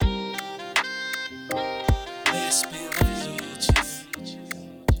Hey,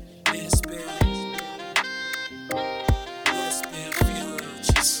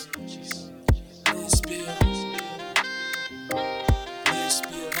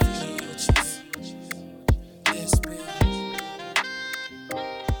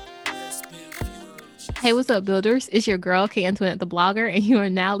 what's up, builders? It's your girl, K Antoinette the blogger, and you are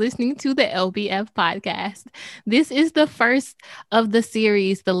now listening to the LBF podcast. This is the first of the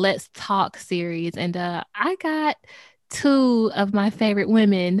series, the Let's Talk series. And I got two of my favorite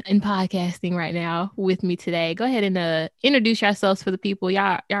women in podcasting right now with me today. Go ahead and introduce yourselves for the people.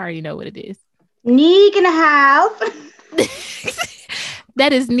 Y'all already know what it is. Neek in the house.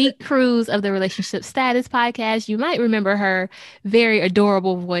 That is Neek Cruz of the Relationship Status podcast. You might remember her very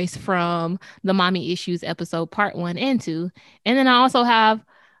adorable voice from the Mommy Issues episode, part 1 and 2. And then I also have,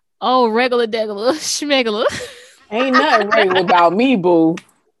 regular degular schmegula. Ain't nothing regular about me, boo.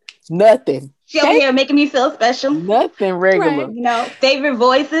 Nothing. She over here making me feel special. Nothing regular. Right. You know, favorite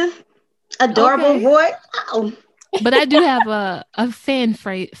voices, adorable voice. Oh. But I do have a fan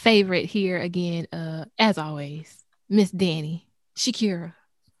favorite here again, as always, Miss Danny, Shakira,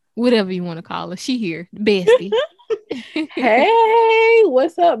 whatever you want to call her. She here, bestie. Hey,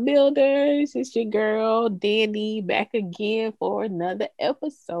 what's up, builders? It's your girl, Danny, back again for another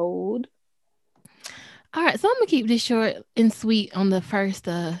episode. All right, so I'm gonna keep this short and sweet on the first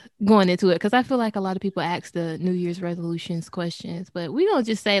going into it, because I feel like a lot of people ask the New Year's resolutions questions, but we gonna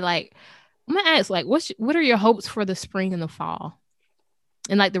just say, like, I'm gonna ask, like, what are your hopes for the spring and the fall,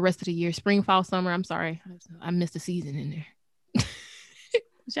 and like the rest of the year, spring, fall, summer. I'm sorry, I missed a season in there.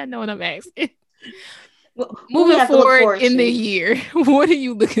 Which I know what I'm asking. Moving forward in the year, what are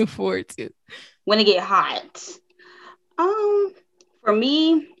you looking forward to? When it get hot. For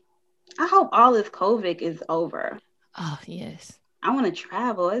me, I hope all this COVID is over. Oh, yes. I want to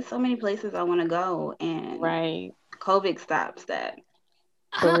travel. There's so many places I want to go, and COVID stops that.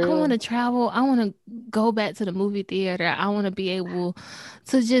 I want to travel. I want to go back to the movie theater. I want to be able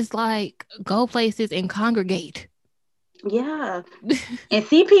to just like go places and congregate. Yeah. And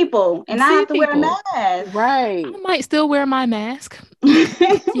see people and not have to wear a mask. Right. I might still wear my mask. You know?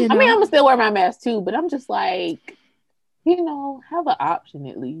 I mean, I'm gonna still wear my mask too, but I'm just like, have an option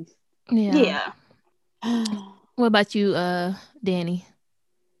at least. Yeah. What about you, Danny?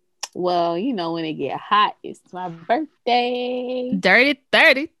 Well, when it get hot, it's my birthday. Dirty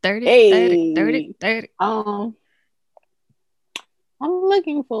 30. I'm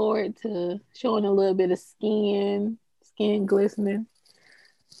looking forward to showing a little bit of skin glistening.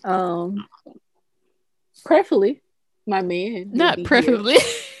 Preferably, my man. Not preferably.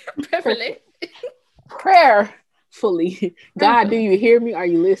 Preferably. Prayerfully. God, do you hear me? Are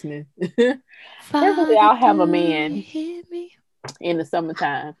you listening? Preferably, I'll have a man in the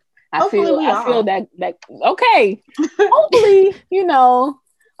summertime. I feel that okay. Hopefully,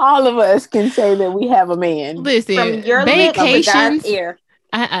 all of us can say that we have a man. Listen, from your vacations. Ear.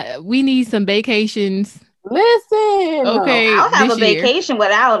 We need some vacations. Listen, okay. I'll have a vacation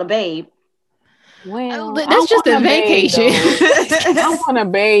without a babe. Well, that's just a vacation. I want a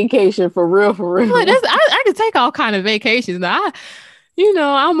vacation for real. Look, I can take all kind of vacations. Now,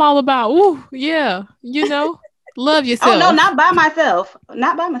 I'm all about. Ooh, yeah, love yourself. Oh no, not by myself.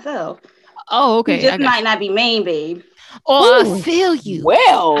 Oh, okay. You just might not be main, babe. Oh, I feel you.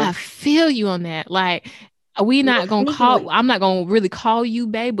 Well, I feel you on that. Like, I'm not gonna really call you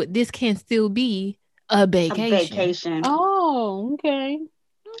babe, but this can still be a vacation. Oh, okay.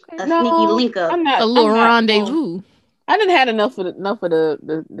 A sneaky link up. A little rendezvous. I didn't had enough of enough of that.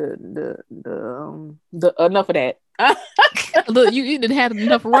 Look, you didn't have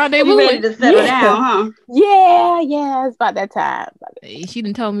enough rendezvous. You ready to settle down, huh? Yeah, it's about that time. She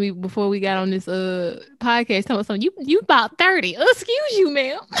done told me before we got on this podcast, talking about something. You about 30. Excuse you,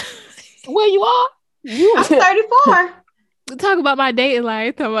 ma'am. Where you are? I'm 34. Talk about my dating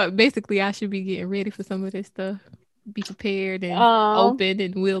life. Talk about basically I should be getting ready for some of this stuff. Be prepared and open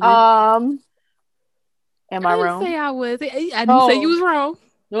and willing. Am I wrong? I didn't say I was. I didn't say you was wrong.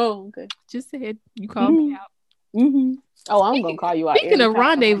 Oh, okay. Just said you called me out. Mm-hmm. Oh, I'm gonna call you out. Speaking of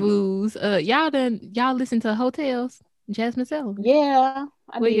rendezvous, y'all listen to Hotels, Jasmine Sullivan? Yeah.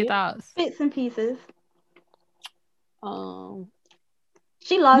 What are your thoughts? Bits and pieces.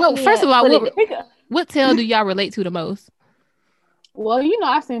 She lost me. First of all, what tale do y'all relate to the most? Well,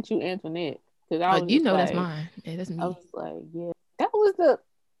 I sent you Antoinette. That's mine. Yeah, that's me. I was like, yeah. That was the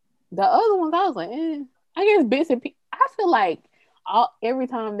other ones. I was like, I guess bits and pieces. I feel like every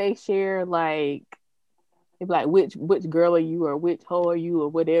time they share, like, it's like which girl are you or which hoe are you or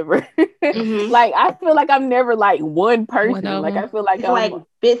whatever. Mm-hmm. Like, I feel like I'm never like one person. Like, I feel like it's like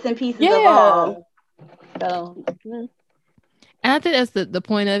bits and pieces of all. So, and I think that's the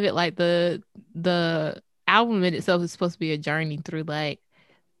point of it. Like the album in itself is supposed to be a journey through, like,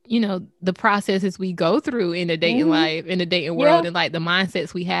 you know, the processes we go through in the dating life, in the dating world, and like the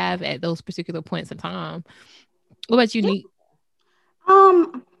mindsets we have at those particular points in time. What about you, Neek?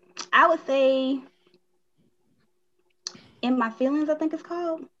 I would say In My Feelings, I think it's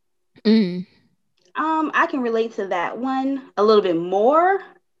called. I can relate to that one a little bit more,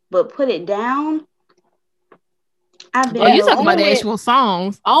 but Put It Down. You're talking about the actual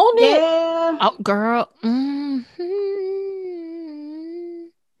songs. Own it. Yeah. Oh, girl.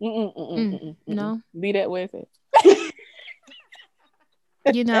 No. Be that way.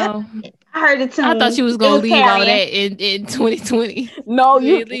 You know, I heard it too. I thought you was gonna leave all that in 2020. No,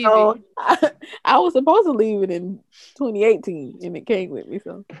 you know, I was supposed to leave it in 2018, and it came with me.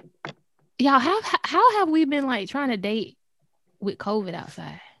 So, y'all, how have we been like trying to date with COVID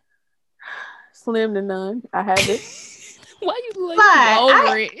outside? Slim to none. I haven't. Why you like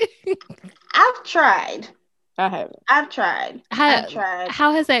over it? I've tried. I haven't. I've tried.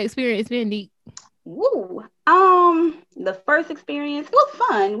 How has that experience been, Neek? Woo. The first experience, it was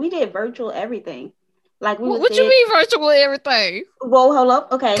fun. We did virtual everything. Like what you mean virtual everything? Whoa, hold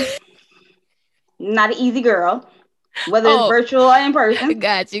up. Okay. Not an easy girl. Whether it's virtual or in person.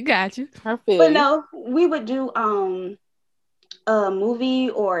 Got you. But no, we would do a movie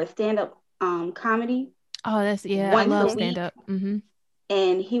or stand-up comedy. Oh, I love stand-up.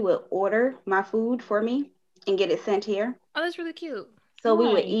 And he would order my food for me and get it sent here. Oh, that's really cute. So we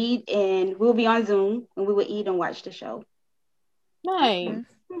would eat, and we'll be on Zoom, and we would eat and watch the show. Nice.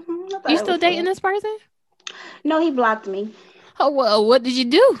 You still dating this person? No, he blocked me. Oh, well, what did you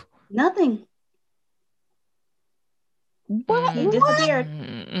do? Nothing. What? He disappeared.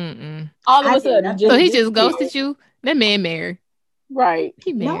 All of a sudden. So he just ghosted you? That man married. Right.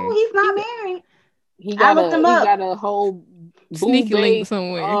 He married. No, he's not married. He got a whole sneaky link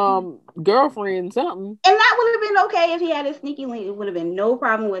somewhere. Girlfriend, something. And that would have been okay if he had a sneaky link. It would have been no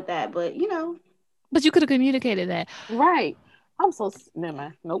problem with that. But you know. But you could have communicated that. Right. I'm so never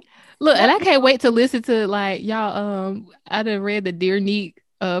mind. Nope. Look, and I can't wait to listen to like y'all. I done read the Dear Neek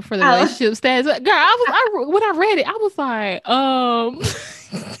for the relationship stats. Girl, when I read it, I was like,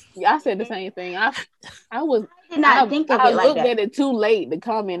 Yeah, I said the same thing. I did not think of it like that. I looked at it too late to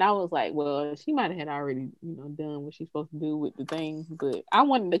comment. I was like, well, she might have had already, done what she's supposed to do with the things. But I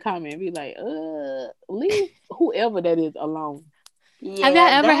wanted to comment and be like, leave whoever that is alone. Yeah, have y'all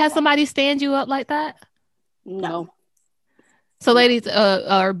ever had somebody stand you up like that? No. So, ladies,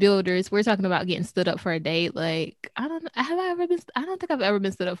 our builders, we're talking about getting stood up for a date. Like, I don't think I've ever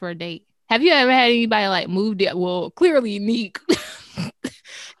been stood up for a date. Have you ever had anybody like moved it? Well, clearly, Neek,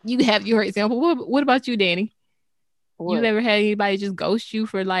 you have your example. What about you, Danny? What? You ever had anybody just ghost you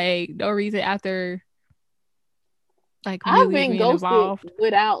for like no reason after like really I've been ghosted involved?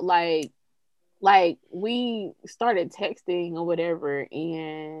 Without like we started texting or whatever,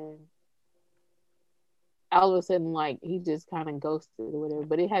 and all of a sudden like he just kind of ghosted or whatever,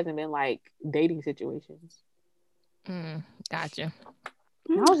 but it hasn't been like dating situations. Gotcha.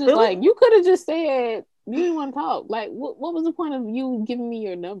 And I was just like, you could have just said you didn't want to talk. Like, what was the point of you giving me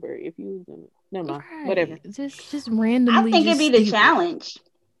your number if you was gonna? Never mind. Right. Whatever. Just randomly. I think it'd be the challenge.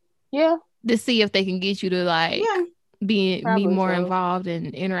 Yeah. To see if they can get you to like be more involved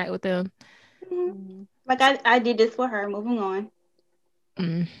and interact with them. Mm-hmm. Like I did this for her. Moving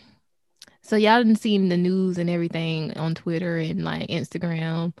on. So y'all didn't see the news and everything on Twitter and like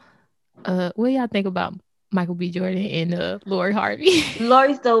Instagram. What do y'all think about Michael B. Jordan and Lori Harvey?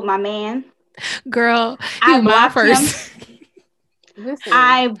 Lori's still my man. Girl, I blocked him.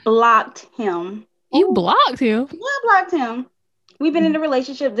 I blocked him. You blocked him? Yeah, I blocked him. We've been in a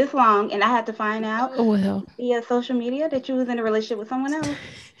relationship this long, and I had to find out via social media that you was in a relationship with someone else.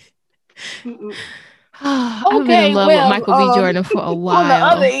 I've been in love with Michael B. Jordan for a while. On the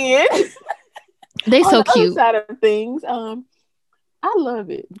other end, they so cute. Other side of things, I love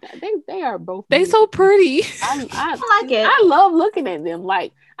it. They are both. They so pretty. I like it. I love looking at them.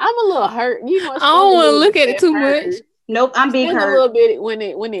 Like I'm a little hurt. I don't want to look at it too much. Nope, I'm big hurt. A little bit when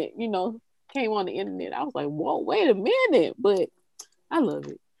it came on the internet. I was like, whoa, wait a minute, but I love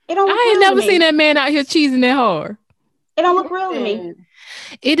it. I ain't never seen that man out here cheesing that hard. It don't look real to me.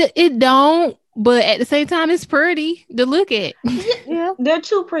 It don't, but at the same time, it's pretty to look at. Yeah, they're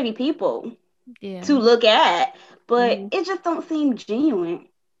two pretty people to look at, but it just don't seem genuine.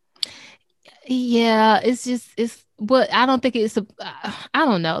 Yeah, but I don't think I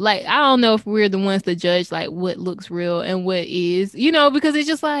don't know. Like, I don't know if we're the ones to judge like what looks real and what is, because it's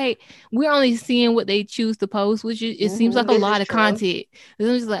just like we're only seeing what they choose to post, which it seems like a lot of content.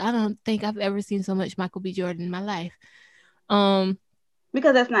 It's just like, I don't think I've ever seen so much Michael B. Jordan in my life.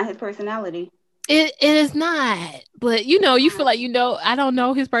 Because that's not his personality. It is not, but you feel like I don't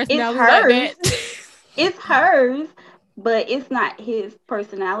know his personality like that. It's hers, but it's not his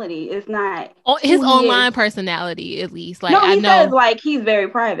personality. It's not his online personality, at least. Like, no, he says like he's very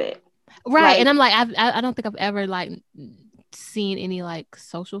private, right? Like, and I'm like, I don't think I've ever like seen any like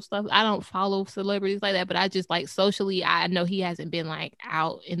social stuff. I don't follow celebrities like that, but I just like socially, I know he hasn't been like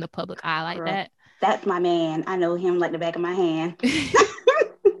out in the public eye like that. That's my man. I know him like the back of my hand.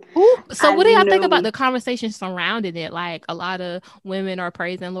 So what do y'all think about the conversation surrounding it? Like, a lot of women are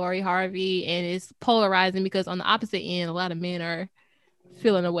praising Lori Harvey, and it's polarizing because on the opposite end, a lot of men are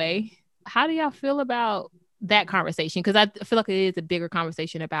feeling away. How do y'all feel about that conversation? Because I feel like it is a bigger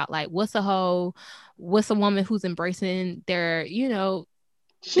conversation about like, what's a hoe? What's a woman who's embracing their,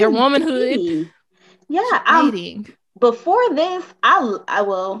 their womanhood? Yeah, before this,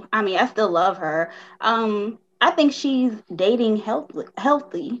 I still love her. I think she's dating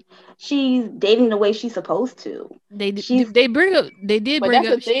healthy. She's dating the way she's supposed to. They did bring up.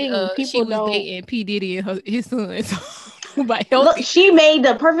 She was dating P. Diddy and his son. So, look, she made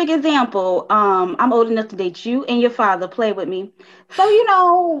the perfect example. I'm old enough to date you and your father. Play with me.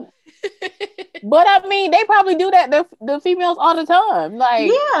 So But I mean, they probably do that the females all the time.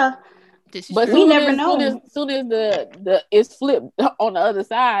 Like, yeah. But we never know. Soon as the it's flipped on the other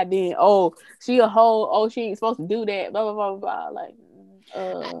side, then she a hoe. She ain't supposed to do that. Blah blah blah blah. Like,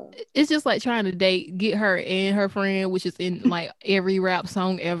 it's just like trying to get her and her friend, which is in like every rap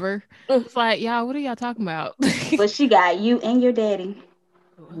song ever. It's like, y'all, what are y'all talking about? But she got you and your daddy.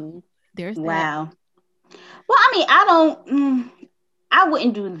 There's wow. That. Well, I mean, I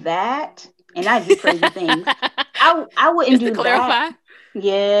wouldn't do that, and I do crazy things. I wouldn't do that. Clarify.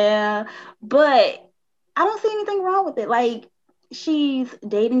 Yeah, but I don't see anything wrong with it. Like, she's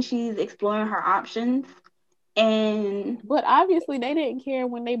dating, she's exploring her options, but obviously they didn't care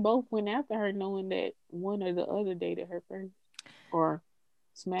when they both went after her, knowing that one or the other dated her first or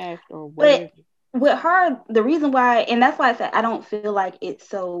smashed or whatever. But with her, the reason why, and that's why I said I don't feel like it's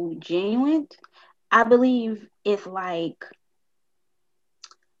so genuine. I believe it's like.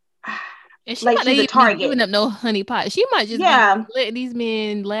 And she might not even giving up no honey pot. She might just be letting these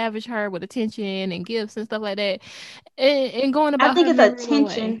men lavish her with attention and gifts and stuff like that, and going about. I think it's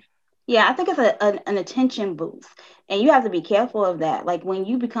attention. Yeah, I think it's an attention boost, and you have to be careful of that. Like, when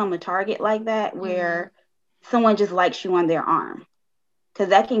you become a target like that, where someone just likes you on their arm, because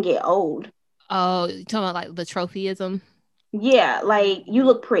that can get old. Oh, you're talking about like the trophyism? Yeah, like, you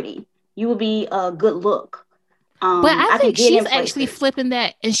look pretty. You will be a good look. But I think she's actually flipping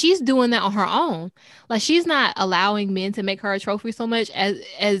that, and she's doing that on her own. Like, she's not allowing men to make her a trophy so much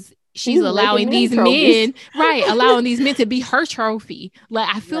as she's allowing these men, right? Allowing these men to be her trophy.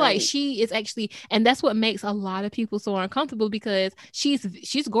 Like, I feel like she is actually, and that's what makes a lot of people so uncomfortable, because she's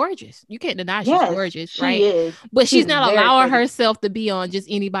gorgeous. You can't deny she's gorgeous, right? Is. But she's not allowing herself to be on just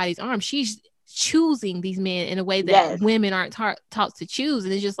anybody's arm. She's choosing these men in a way that women aren't taught to choose,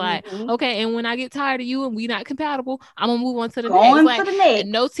 and it's just like, okay, and when I get tired of you and we not compatible, I'm gonna move on to the next.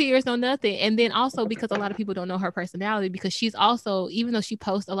 No tears, no nothing. And then also, because a lot of people don't know her personality, because she's also, even though she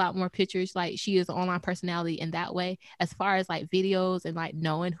posts a lot more pictures, like, she is an online personality in that way, as far as like videos and like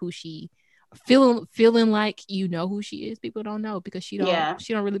knowing who she feeling like who she is, people don't know, because she don't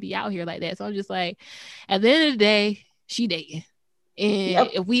really be out here like that. So I'm just like, at the end of the day, she dating. And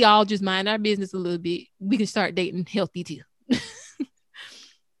if we all just mind our business a little bit, we can start dating healthy too.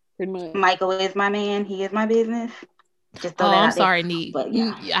 Pretty much. Michael is my man. He is my business. Just I'm sorry, Neat.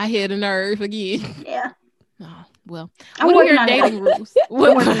 I hit a nerve again. Yeah. Oh, well, what are your dating rules?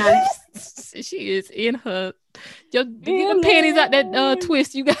 She is in her. Get the panties out that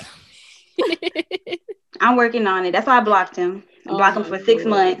twist you got. I'm working on it. That's why I blocked him. I blocked him for 6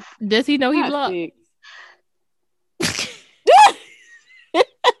 months. Does he know he blocked?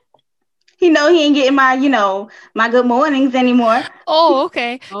 He know he ain't getting my, my good mornings anymore. Oh,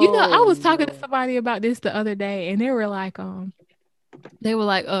 okay. I was talking to somebody about this the other day, and they were like,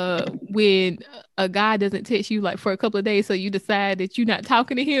 when a guy doesn't text you like for a couple of days, so you decide that you're not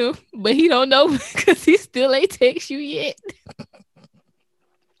talking to him, but he don't know because he still ain't text you yet.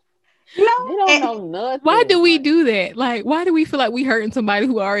 No, they don't know nothing. Why do we do that? Like, why do we feel like we hurting somebody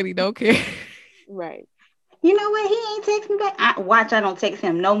who already don't care? Right. You know what? He ain't text me back. I don't text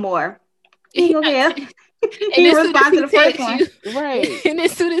him no more. He responds to the first one. Right. And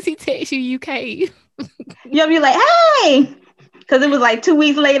as soon as he texts text you, you can't. You'll be like, hey, because it was like 2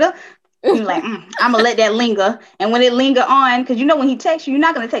 weeks later. You're like, I'm gonna let that linger, and when it linger on, because you know when he texts you, you're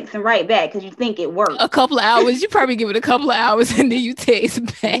not gonna text him right back because you think it worked. A couple of hours, you probably give it a couple of hours, and then you text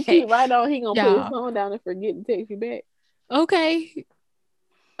back. Right on, he gonna put his phone down and forget to text you back. Okay.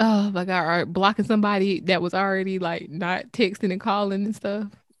 Oh my God! Right. Blocking somebody that was already like not texting and calling and stuff,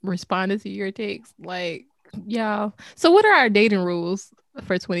 responding to your text, like y'all. So, what are our dating rules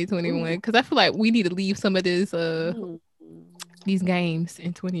for 2021? Because I feel like we need to leave some of this these games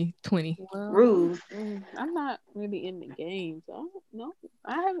in 2020. Rules. I'm not really in the games. So no,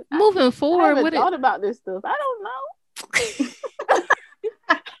 I haven't. Moving forward, I haven't thought about this stuff. I don't know.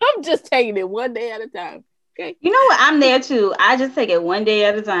 I'm just taking it one day at a time. Okay. You know what? I'm there too. I just take it one day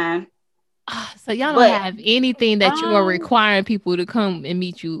at a time. So y'all don't have anything that you are requiring people to come and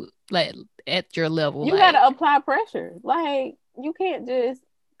meet you like at your level. You gotta apply pressure. Like you can't just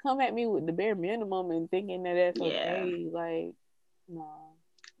come at me with the bare minimum and thinking that that's okay. Like no.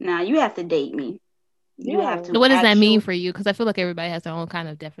 Nah, you have to date me. You have to. What does that mean for you? Because I feel like everybody has their own kind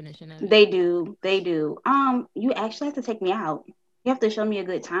of definition of it. They do. You actually have to take me out. You have to show me a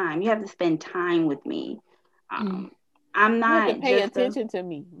good time. You have to spend time with me. I'm not. You have to pay attention to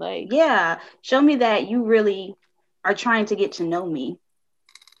me. Like show me that you really are trying to get to know me.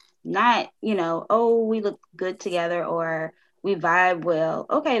 Not, oh, we look good together or we vibe well.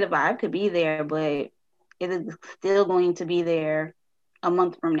 Okay, the vibe could be there, but it is still going to be there a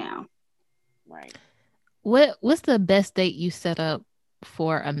month from now. Right. What's the best date you set up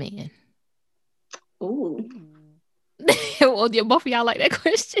for a man? Ooh. Well, both of y'all like that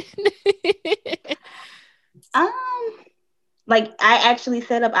question. Like I actually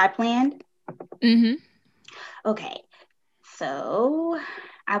set up, I planned. Mm-hmm. Okay. So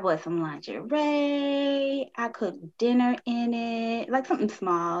I bought some lingerie. I cooked dinner in it, like something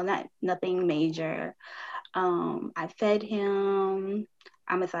small, nothing major. I fed him.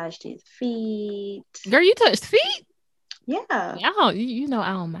 I massaged his feet. Girl, you touched feet? Yeah. You know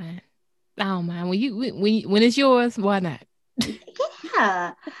I don't mind. I don't mind when it's yours. Why not?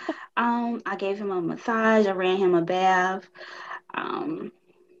 Yeah. I gave him a massage. I ran him a bath. And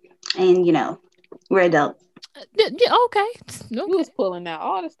we're adults. Okay. You was pulling out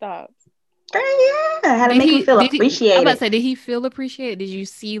all the stops. Girl, yeah. How to make him feel appreciated. I'm about to say, did he feel appreciated? Did you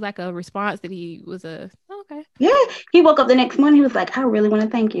see like a response that he was okay? Yeah. He woke up the next morning. He was like, I really want to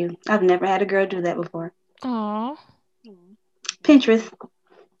thank you. I've never had a girl do that before. Aw. Pinterest.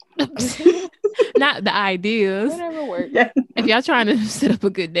 Not the ideas. Whatever works. Yeah. If y'all trying to set up a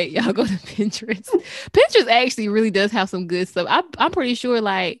good date, y'all go to Pinterest. Pinterest actually really does have some good stuff. I'm pretty sure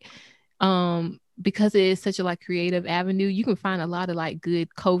like because it is such a like creative avenue, you can find a lot of like good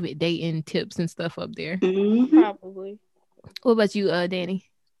COVID dating tips and stuff up there. Mm-hmm. Probably. What about you, Danny?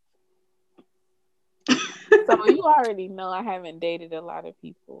 So you already know I haven't dated a lot of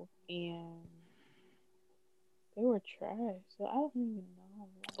people and they were trash. So I don't even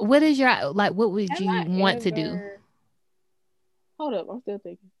know. What is your like? What would you want to do? Hold up, I'm still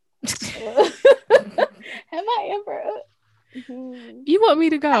thinking. Have I ever? You want me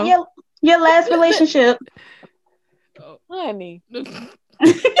to go? Your last relationship, honey.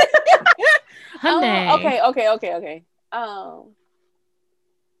 Honey. Okay.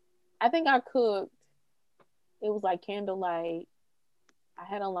 I think I cooked. It was like candlelight. I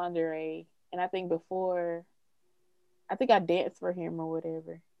had on lingerie, and I think I danced for him or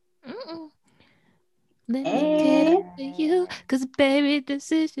whatever. Let me get up to you, cause baby,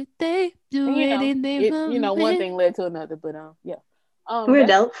 this is your day. Do anything for me. One thing led to another, but yeah. We're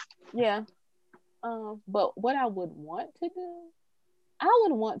adults. Yeah. But what I would want to do, I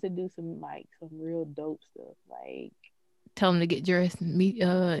would want to do some real dope stuff, like tell him to get dressed and meet.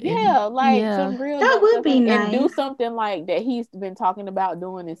 Some real. That would be nice. And do something like that he's been talking about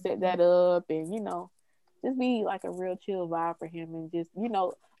doing, and set that up, and just be like a real chill vibe for him, and just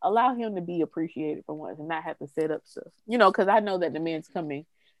allow him to be appreciated for once, and not have to set up stuff. Because I know that the man's coming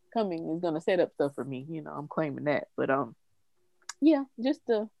is gonna set up stuff for me. I'm claiming that, but yeah, just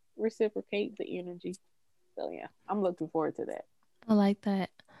to reciprocate the energy. So yeah, I'm looking forward to that. I like that.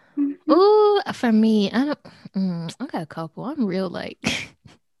 Mm-hmm. Ooh, for me, I got a couple. I'm real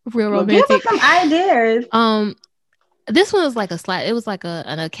real romantic. Give us some ideas. This one was like it was like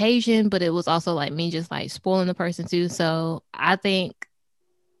an occasion, but it was also like me just like spoiling the person too. So I think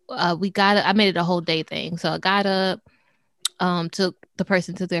I made it a whole day thing. So I got up, took the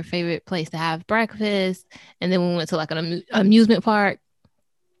person to their favorite place to have breakfast, and then we went to like an amusement park,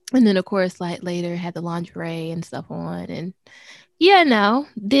 and then of course like later had the lingerie and stuff on, and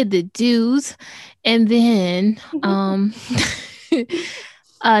did the do's, and then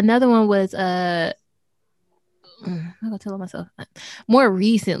Another one was I'm gonna tell myself more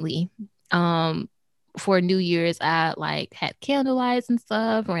recently. For New Year's, I like had candlelights and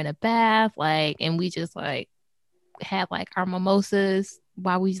stuff, or in a bath, like, and we just like had like our mimosas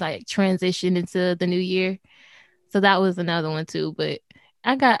while we like transitioned into the new year. So that was another one too. But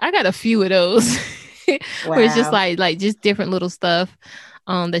I got a few of those where it's just like just different little stuff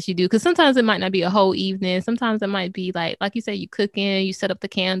that you do, because sometimes it might not be a whole evening. Sometimes it might be like you say, you cooking, you set up the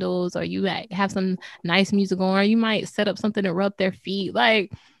candles, or you like have some nice music on, or you might set up something to rub their feet,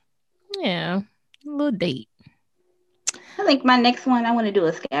 like, yeah, a little date. I think my next one, I want to do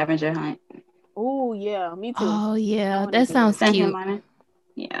a scavenger hunt. Oh yeah, me too. Oh yeah, that sounds cute.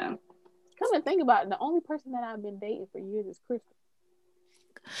 Yeah. Come and think about it, the only person that I've been dating for years is Crystal.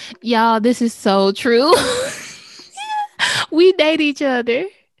 Y'all, this is so true. We date each other.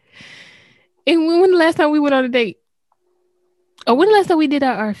 And when the last time we went on a date? Or when the last time we did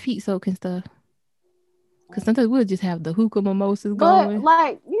our feet soaking stuff? Because sometimes we'll just have the hookah mimosas going. But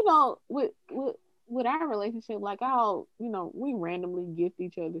like, you know, with our relationship, like I'll, you know, we randomly gift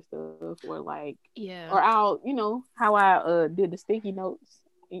each other stuff, or like, yeah, or I'll, you know, how I did the sticky notes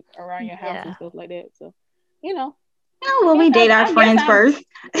around your house and stuff like that. So, you know, well, we date our friends first.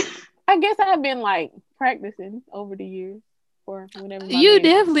 I guess I've been like practicing over the years for whenever. You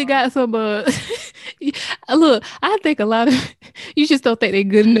definitely got some. Look, I think a lot of you just don't think they're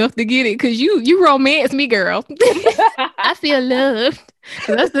good enough to get it, because you romance me, girl. I feel loved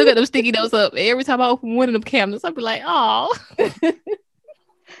because I still got them sticky notes up every time I open one of them cabinets. I'll be like, oh. You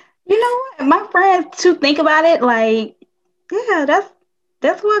know what? My friends too think about it like, yeah,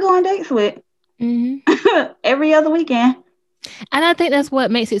 that's who I go on dates with. Mm-hmm. Every other weekend. And I think that's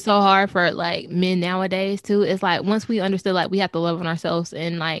what makes it so hard for like men nowadays too. It's like once we understood like we have to love on ourselves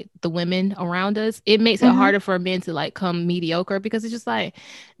and like the women around us, it makes it harder for men to like come mediocre, because it's just like,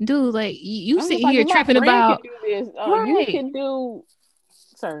 dude, like you sit here tripping about this. You can do,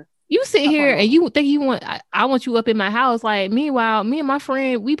 sir. You sit here and you think you want I want you up in my house. Like, meanwhile, me and my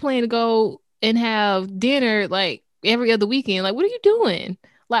friend, we plan to go and have dinner like every other weekend. Like, what are you doing?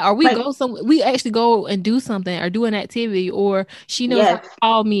 Like, are we go some? We actually go and do something or do an activity, or she knows how to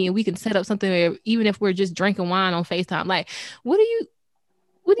call me and we can set up something, or even if we're just drinking wine on FaceTime. Like, what are you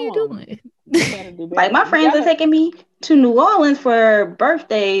doing? Like, my friends are taking me to New Orleans for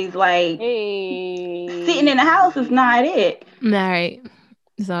birthdays. Like, sitting in the house is not it. All right.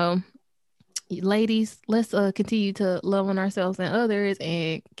 So, ladies, let's continue to love on ourselves and others,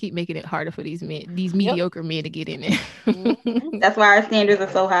 and keep making it harder for these men, these mediocre men, to get in there. That's why our standards are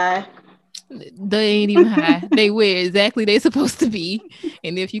so high. They ain't even high. They where exactly they supposed to be,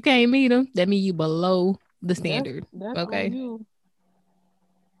 and if you can't meet them, that means you below the standard. That's okay.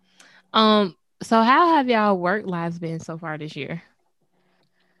 So how have y'all work lives been so far this year?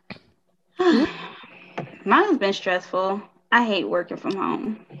 Mine's been stressful. I hate working from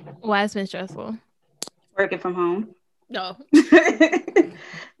home. Why it's been stressful? Working from home. No.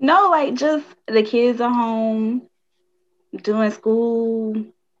 No, like, just the kids are home doing school.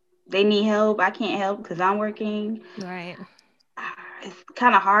 They need help. I can't help because I'm working. Right. It's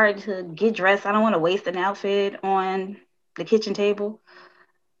kind of hard to get dressed. I don't want to waste an outfit on the kitchen table.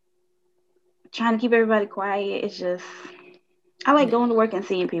 Trying to keep everybody quiet. It's just, I like going to work and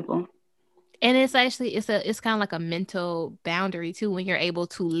seeing people. And it's actually it's kind of like a mental boundary too, when you're able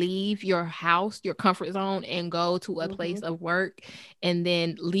to leave your house, your comfort zone, and go to a place of work, and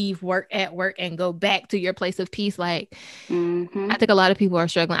then leave work at work and go back to your place of peace. Like, I think a lot of people are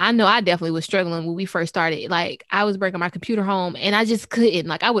struggling. I know I definitely was struggling when we first started. Like, I was bringing my computer home and I just couldn't.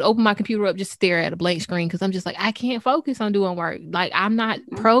 Like, I would open my computer up, just stare at a blank screen, because I'm just like, I can't focus on doing work. Like, I'm not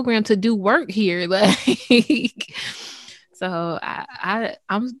programmed to do work here. Like. So I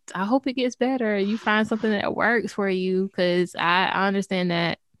hope it gets better. You find something that works for you, because I understand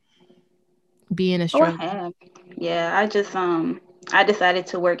that being a struggle. Yeah, I just I decided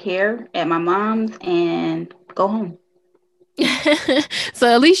to work here at my mom's and go home. So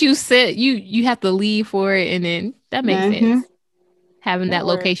at least you have to leave for it, and then that makes sense. Having that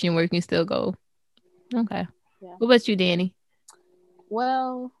location where you can still go. Okay. Yeah. What about you, Danny?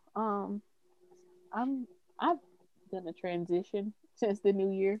 Well, I've done a transition since the new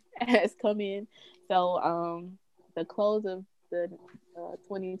year has come in. So the close of the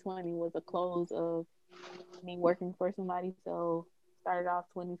 2020 was a close of me working for somebody. So started off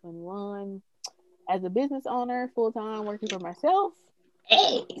 2021 as a business owner, full-time, working for myself.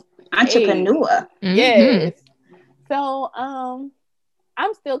 Hey, entrepreneur. Hey. Yes. So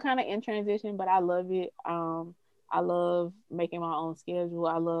I'm still kind of in transition, but I love it. I love making my own schedule.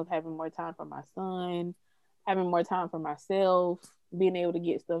 I love having more time for my son, having more time for myself. being able to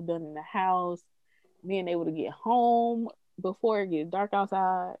get stuff done in the house, being able to get home before it gets dark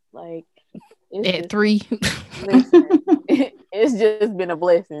outside. Like it's at just, 3. Listen, it's just been a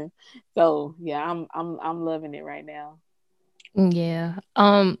blessing. So yeah, I'm loving it right now. Yeah.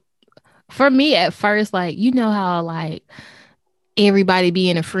 For me at first, like, you know how like everybody be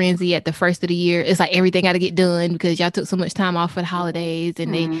in a frenzy at the first of the year. It's like everything got to get done because y'all took so much time off for the holidays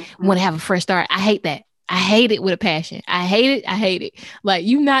and they want to have a fresh start. I hate that. I hate it with a passion. I hate it. Like,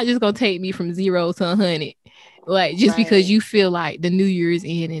 you're not just gonna take me from 0 to 100. Like, just because you feel like the new year's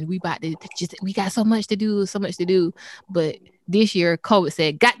in and we got so much to do. But this year COVID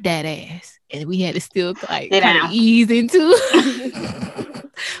said, got that ass. And we had to still like kind of ease into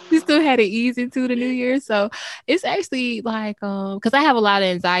we still had to ease into the new year. So it's actually like because I have a lot of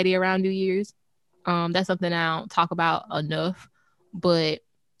anxiety around New Year's. That's something I don't talk about enough. But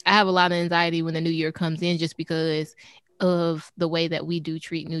I have a lot of anxiety when the new year comes in just because of the way that we do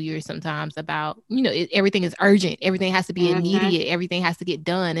treat New Year's sometimes about, everything is urgent. Everything has to be immediate. Everything has to get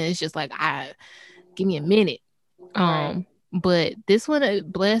done. And it's just like, give me a minute. But this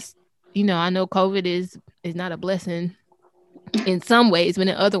one, blessed, I know COVID is not a blessing in some ways, but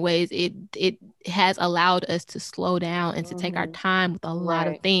in other ways, it has allowed us to slow down and to take our time with a lot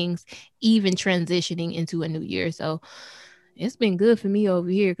of things, even transitioning into a new year. So it's been good for me over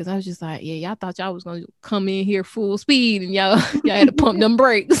here because I was just like, yeah, y'all thought y'all was gonna come in here full speed and y'all had to pump them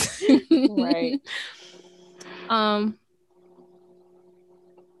brakes. Right.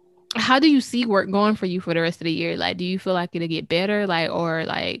 How do you see work going for you for the rest of the year? Like, do you feel like it'll get better? Like, or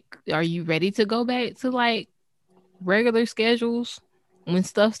like, are you ready to go back to like regular schedules when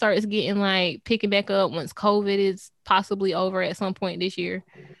stuff starts getting like picking back up once COVID is possibly over at some point this year?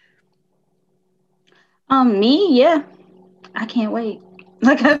 Me, yeah. I can't wait.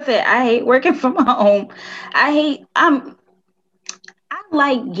 Like I said, I hate working from home. I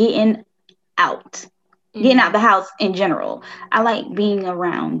like getting out. Getting out the house in general. I like being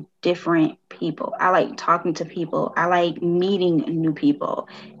around different people. I like talking to people. I like meeting new people.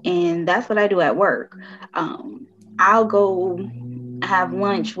 And that's what I do at work. I'll go have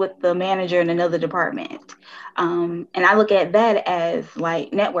lunch with the manager in another department. And I look at that as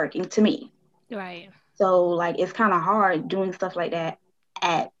like networking to me. Right. So like it's kind of hard doing stuff like that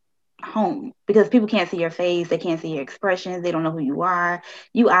at home because people can't see your face. They can't see your expressions. They don't know who you are.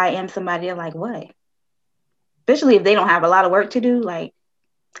 I am somebody. They're like, what? Especially if they don't have a lot of work to do. Like,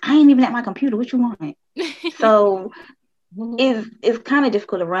 I ain't even at my computer. What you want? So it's kind of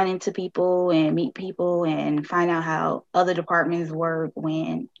difficult to run into people and meet people and find out how other departments work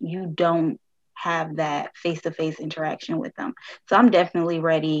when you don't have that face-to-face interaction with them. So I'm definitely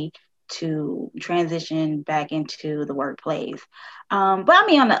ready to transition back into the workplace. But I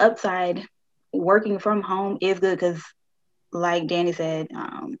mean, on the upside, working from home is good because, like Danny said,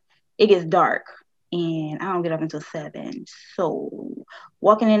 it gets dark and I don't get up until 7. So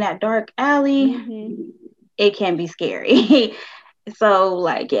walking in that dark alley, it can be scary. So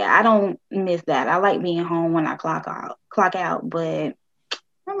like, yeah, I don't miss that. I like being home when I clock out. But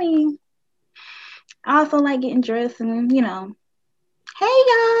I mean, I also like getting dressed and, hey y'all,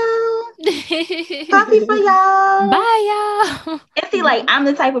 coffee for y'all. Bye y'all. And see, like, I'm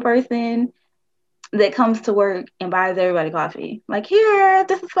the type of person that comes to work and buys everybody coffee. Like, here,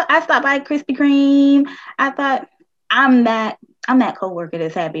 this is what I stopped by Krispy Kreme. I thought I'm that coworker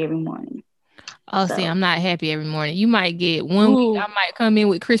that's happy every morning. Oh, so. See, I'm not happy every morning. You might get one week. I might come in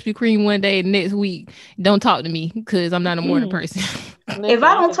with Krispy Kreme one day. Next week, don't talk to me because I'm not a morning person. If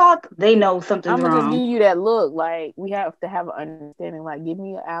I don't talk, they know something's wrong. I'm gonna just give you that look. Like, we have to have an understanding. Like, give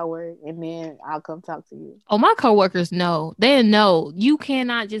me an hour and then I'll come talk to you. Oh, my coworkers know. They know you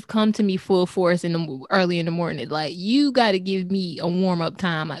cannot just come to me full force early in the morning. Like, you got to give me a warm up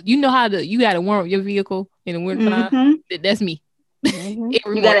time. You know how you got to warm up your vehicle in the winter time. That's me.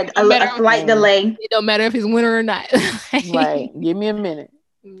 You got a slight delay. It don't matter if it's winter or not. Right. Give me a minute.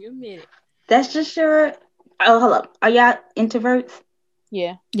 That's just your. Oh, hold up. Are y'all introverts?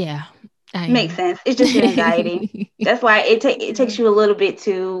 Yeah. Yeah. Makes sense. It's just your anxiety. That's why it takes you a little bit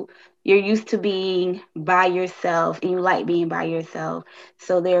to. You're used to being by yourself and you like being by yourself.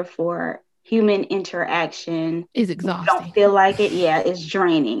 So therefore, human interaction is exhausting. You don't feel like it. Yeah, it's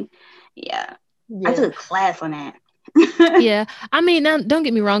draining. Yeah. I took a class on that. Yeah, I mean, don't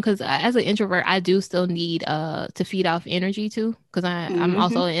get me wrong, because as an introvert, I do still need to feed off energy too, because I'm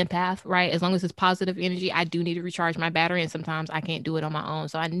also an empath, right? As long as it's positive energy, I do need to recharge my battery, and sometimes I can't do it on my own,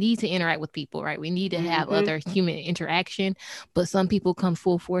 so I need to interact with people, right? We need to have other human interaction, but some people come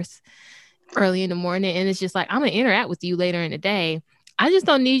full force early in the morning, and it's just like, I'm gonna interact with you later in the day. I just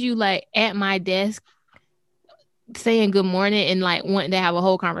don't need you like at my desk saying good morning and like wanting to have a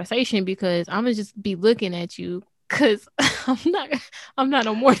whole conversation, because I'm gonna just be looking at you because I'm not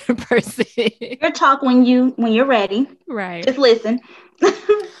a morning person. You'll talk when you're ready. Right. Just listen.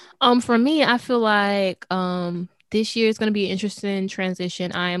 For me, I feel like this year is going to be an interesting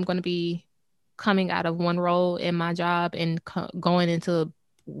transition. I am going to be coming out of one role in my job and going into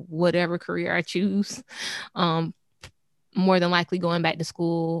whatever career I choose. More than likely going back to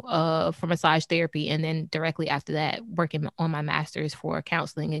school for massage therapy, and then directly after that working on my master's for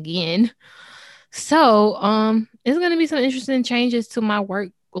counseling again. So it's going to be some interesting changes to my work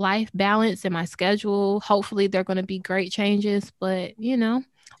life balance and my schedule. Hopefully they're going to be great changes, but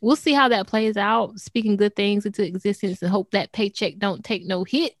we'll see how that plays out. Speaking good things into existence and hope that paycheck don't take no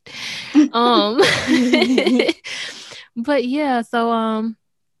hit. But yeah, so I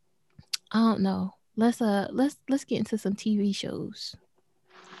don't know. Let's get into some TV shows.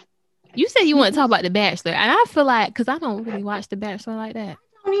 You said you want to talk about The Bachelor, and I feel like, because I don't really watch The Bachelor like that.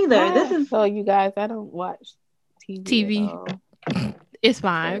 I don't either. So you guys, I don't watch TV. It's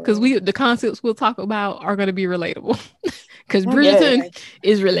fine, because the concepts we'll talk about are going to be relatable. Because Bridgerton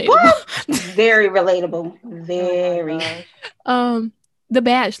is relatable. Very relatable. Very. The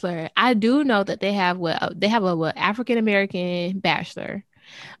Bachelor. I do know that they have a African American bachelor,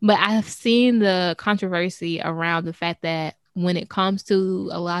 but I've seen the controversy around the fact that when it comes to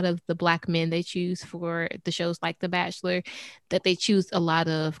a lot of the Black men they choose for the shows like The Bachelor, that they choose a lot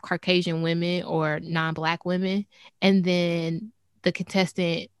of Caucasian women or non-Black women, and then the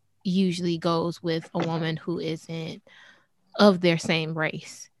contestant usually goes with a woman who isn't of their same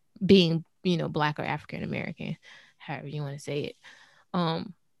race, being Black or African American, however you want to say it.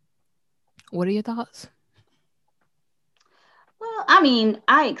 What are your thoughts? Well, I mean,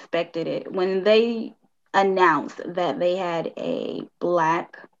 I expected it when they announced that they had a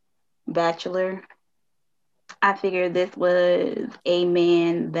Black bachelor. I figured this was a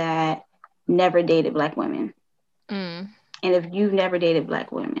man that never dated Black women. And if you've never dated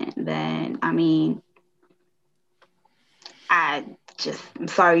Black women, then I mean, I'm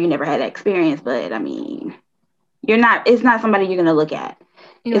sorry you never had that experience, but I mean, it's not somebody you're going to look at.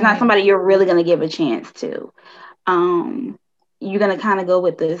 Right. It's not somebody you're really going to give a chance to. You're going to kind of go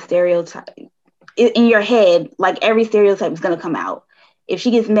with the stereotype in your head. Like every stereotype is going to come out. If she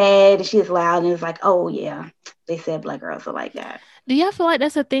gets mad, she gets loud, and it's like, oh yeah, they said Black girls are like that. Do y'all feel like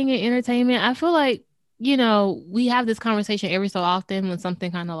that's a thing in entertainment? I feel like, we have this conversation every so often when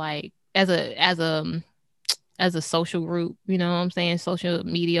something kind of like as a social group, you know what I'm saying? Social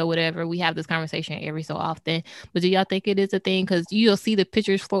media, whatever. We have this conversation every so often. But do y'all think it is a thing? Because you'll see the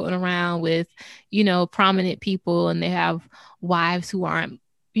pictures floating around with, prominent people, and they have wives who aren't,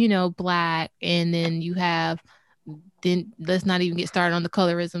 Black. And then then let's not even get started on the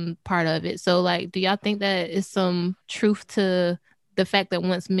colorism part of it. So like, do y'all think that is some truth to the fact that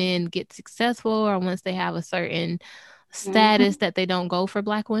once men get successful or once they have a certain status that they don't go for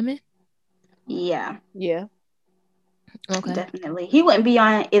Black women? Yeah. Okay. Definitely. He wouldn't be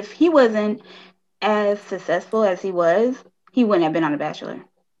on, if he wasn't as successful as he was, he wouldn't have been on The Bachelor.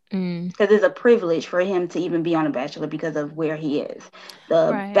 Because it's a privilege for him to even be on The Bachelor because of where he is.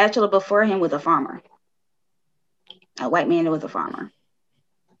 The Bachelor before him was a farmer. A white man that was a farmer.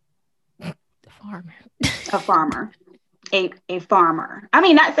 A farmer. A farmer. I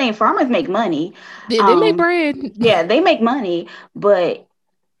mean, not saying farmers make money. They make bread. Yeah, they make money, but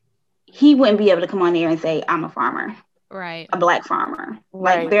he wouldn't be able to come on there and say, I'm a farmer. Right. A Black farmer.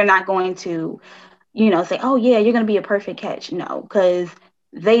 Right. Like, they're not going to, say, oh yeah, you're going to be a perfect catch. No, because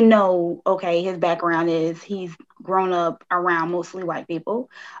they know, okay, his background is he's grown up around mostly white people.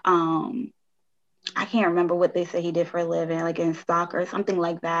 I can't remember what they say he did for a living, like in stock or something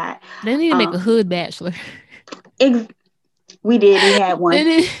like that. They need to make a hood bachelor. We did. We had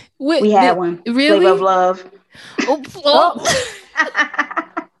one. We had one. Really? Flavor of Love.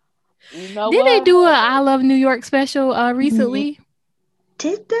 Did they do a I Love New York special recently?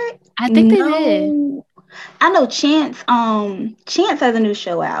 Did they? I think they did. I know Chance. Chance has a new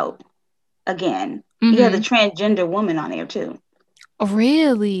show out again. He has a transgender woman on there too. Oh,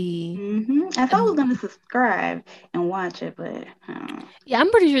 really? I thought I was gonna subscribe and watch it, but yeah,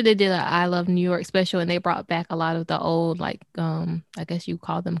 I'm pretty sure they did a I Love New York special, and they brought back a lot of the old, like, I guess you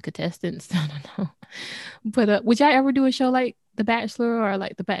call them contestants. I don't know. But would y'all ever do a show like The Bachelor or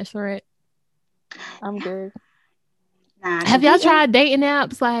like The Bachelorette? I'm good. Have y'all tried dating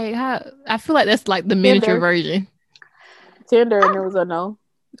apps? Like, I feel like that's like the miniature version. Tinder, and it was a no.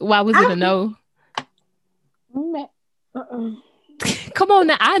 Why was it a no? Come on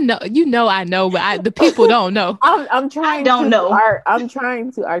now, I know I know, but the people don't know. I'm trying. I don't know. I'm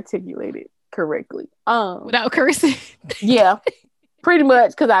trying to articulate it. correctly. Without cursing. Yeah, pretty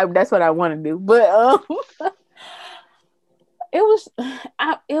much, because that's what I want to do. But it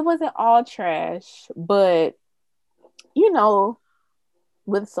wasn't all trash, but you know,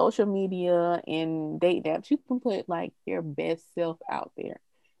 with social media and date apps, you can put like your best self out there.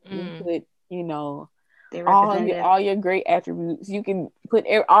 You put, you know, all your great attributes. You can put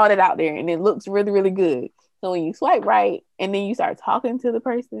all that out there, and it looks really, really good. So when you swipe right, and then you start talking to the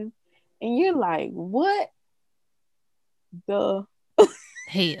person, and you're like, "What the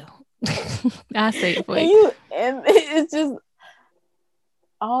hell?" I say it for you. And it's just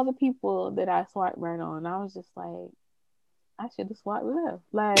all the people that I swiped right on. I was just like, I should have swiped left.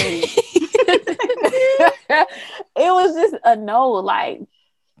 Like, it was just a no. Like,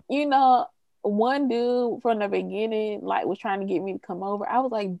 you know, one dude from the beginning, like, was trying to get me to come over. I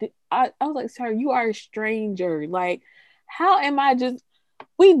was like, I was like, sir, you are a stranger. Like, how am I just?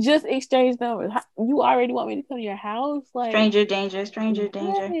 We just exchanged numbers. You already want me to come to your house? Like, stranger danger, stranger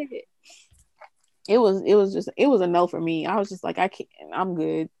danger. It was a no for me. I was just like, I can't. I'm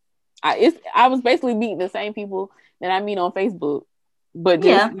good. I was basically meeting the same people that I meet on Facebook, but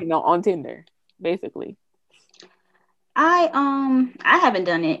just on Tinder, basically. I haven't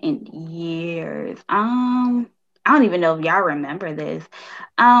done it in years. I don't even know if y'all remember this.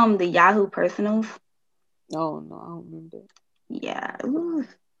 The Yahoo Personals. Oh no, I don't remember that. Yeah.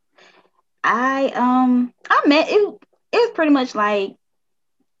 I met it. It was pretty much like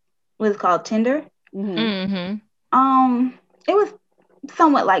what's called Tinder. Mm-hmm. It was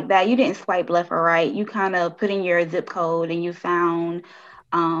somewhat like that. You didn't swipe left or right. You kind of put in your zip code and you found,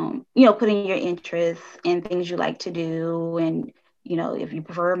 put in your interests and things you like to do, and if you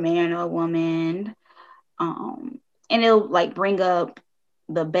prefer a man or a woman, and it'll like bring up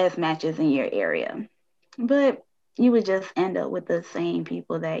the best matches in your area. But you would just end up with the same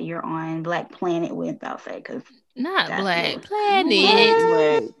people that you're on Black Planet with, I'll say, because not Black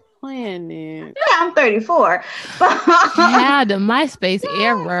Planet. Planet. Yeah, I'm 34. Yeah, the MySpace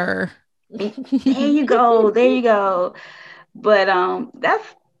error. There you go. But I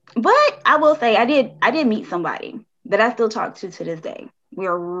will say I did meet somebody that I still talk to this day. We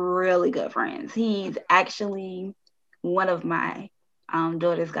are really good friends. He's actually one of my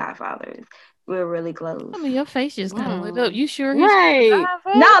daughter's godfathers. We're really close. I mean, your face just kind of lit up. You sure he's right?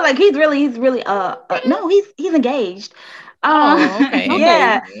 No, like he's really no, he's engaged. Okay.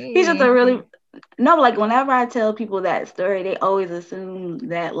 Yeah, he's just a really like whenever I tell people that story, they always assume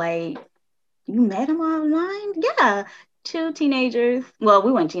that like you met him online. Yeah, two teenagers. Well,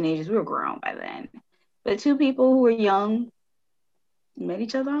 we weren't teenagers; we were grown by then. But two people who were young met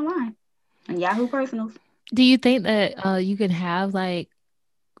each other online on Yahoo Personals. Do you think that you can have like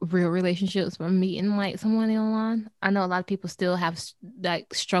real relationships from meeting like someone online? I know a lot of people still have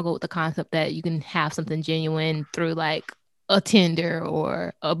like struggle with the concept that you can have something genuine through like a Tinder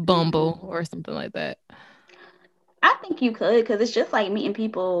or a Bumble or something like that. I think you could, because it's just like meeting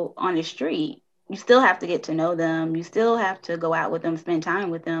people on the street. You still have to get to know them. You still have to go out with them, spend time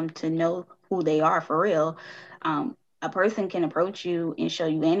with them to know who they are for real. A person can approach you and show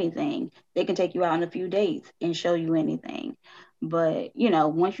you anything. They can take you out on a few dates and show you anything. But,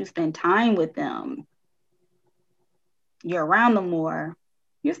 once you spend time with them, you're around them more,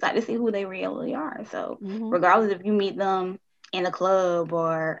 you start to see who they really are. So regardless if you meet them in a club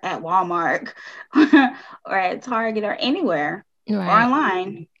or at Walmart or at Target or anywhere or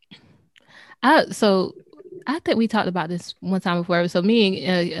online. So I think we talked about this one time before. So me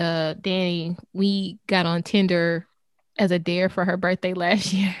and Danny, we got on Tinder as a dare for her birthday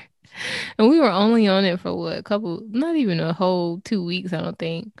last year. And we were only on it for not even a whole 2 weeks, I don't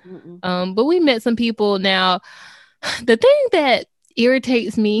think. But we met some people. Now, the thing that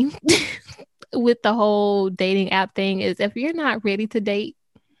irritates me with the whole dating app thing is if you're not ready to date,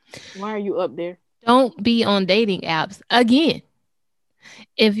 why are you up there? Don't be on dating apps again.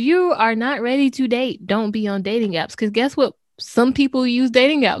 If you are not ready to date, don't be on dating apps. Because guess what? Some people use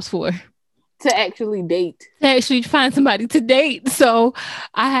dating apps for to actually date, to actually find somebody to date. So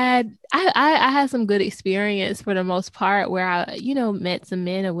I had some good experience for the most part where I met some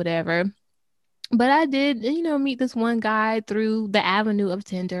men or whatever. But I did meet this one guy through the avenue of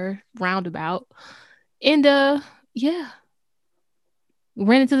Tinder roundabout, and ran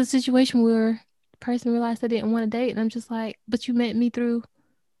into the situation where the person realized I didn't want to date, and I'm just like, but you met me through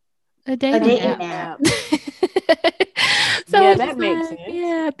a dating app. So yeah, that makes sense.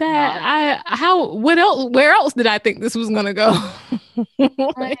 Yeah, what else? Where else did I think this was gonna go?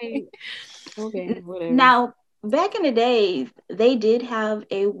 Okay, whatever. Now, back in the days, they did have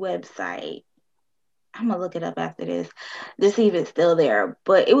a website I'm gonna look it up after this to see if it's still there.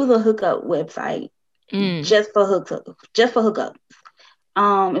 But it was a hookup website just for hookups.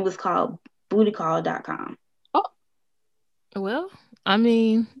 It was called bootycall.com. Oh, well, I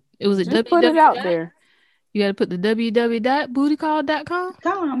mean, it was a just put it out there. You got to put the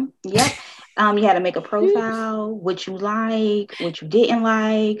www.bootycall.com. Yep. You had to make a profile, what you like, what you didn't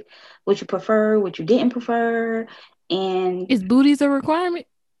like, what you prefer, what you didn't prefer, and is booties a requirement?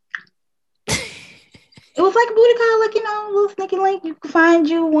 It was like a booty call, like, a little sneaky link. You can find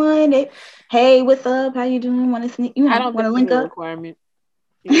you one that, hey, what's up? How you doing? Want to sneak? I don't want to link up. Requirement.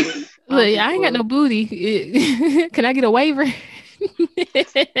 Look, I ain't got no booty. Can I get a waiver?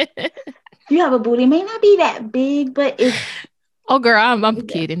 You have a booty. It may not be that big, but it's. Oh, girl, I'm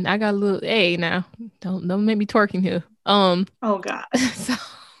kidding. I got a little. Hey, now, don't make me twerking here. Oh God. So,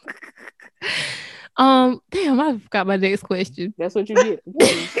 damn, I forgot my next question. That's what you get.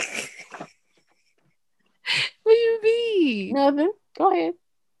 What do you mean? Nothing. Go ahead.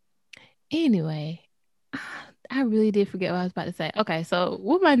 Anyway, I really did forget what I was about to say. Okay, so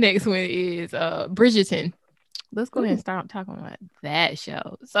what my next one is Bridgerton. Let's go ahead and start talking about that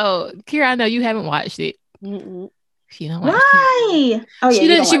show. So, Kira, I know you haven't watched it. Mm-mm. She don't watch TV. Oh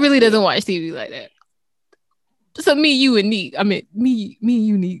yeah, she really doesn't watch TV like that. So me, you, and Neek. I mean, me, and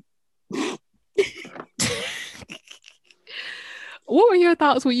you, Neek. What were your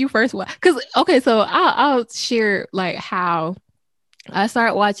thoughts when you first watched? Because so I'll share like how I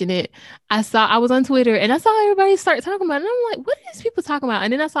started watching it. I was on Twitter and I saw everybody start talking about it. And I'm like, what are these people talking about?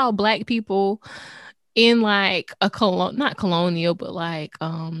 And then I saw Black people in like a not colonial, but like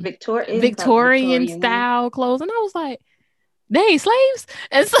Victorian style clothes. And I was like, they ain't slaves.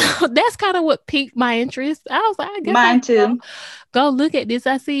 And so that's kind of what piqued my interest. I was like, I guess mine too. Go look at this.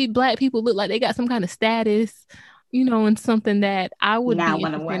 I see Black people look like they got some kind of status, and something that I would be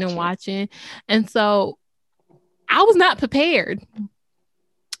interested in watching. And so I was not prepared.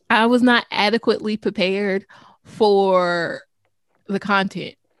 I was not adequately prepared for the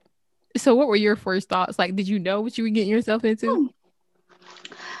content. So what were your first thoughts? Like, did you know what you were getting yourself into?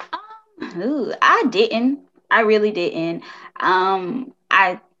 I didn't. I really didn't.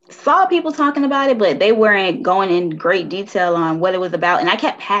 I saw people talking about it, but they weren't going in great detail on what it was about. And I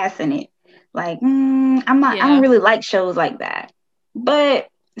kept passing it. Like, I don't really like shows like that. But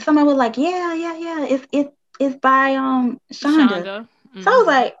someone was like, yeah. It's by Shonda. Mm-hmm. So I was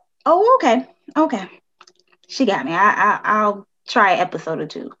like, oh, okay. She got me. I'll try an episode or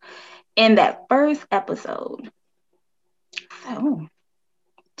two. In that first episode,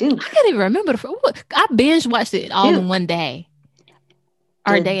 Duke. I can't even remember I binge watched it all in one day.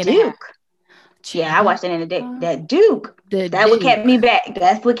 Or a day and a half. Yeah, I watched it in a day. That Duke. That what kept me back.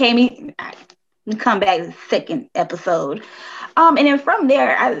 That's what came me come back to the second episode. And then from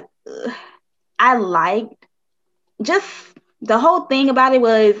there, I liked just the whole thing about it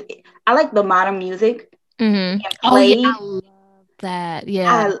was I like the modern music. Mm-hmm. And played. Oh, yeah, I love that.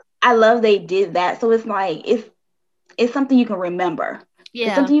 Yeah. I love they did that. So it's like it's something you can remember. Yeah.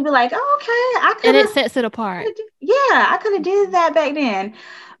 It's something you'd be like, oh, okay, I could. And it sets it apart. Yeah, I could have did that back then.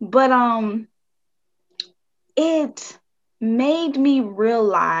 But it made me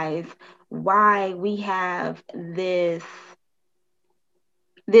realize why we have this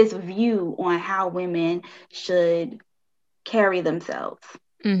view on how women should carry themselves.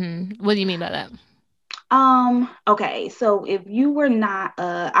 Mm-hmm. What do you mean by that? Okay, so if you were not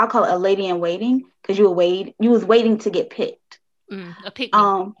I'll call it a lady in waiting, because you was waiting to get picked. A pick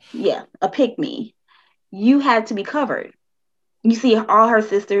me. Yeah, a pick me. You had to be covered. You see, all her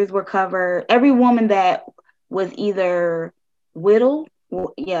sisters were covered. Every woman that was either widowed,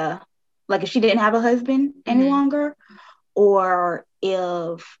 like if she didn't have a husband any longer, or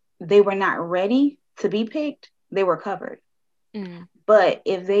if they were not ready to be picked, they were covered. But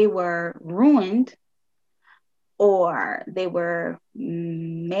if they were ruined, or they were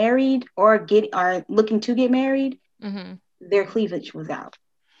married or looking to get married, their cleavage was out.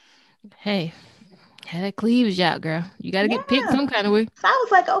 Hey, had that cleavage out, girl. You got to get picked some kind of way. So I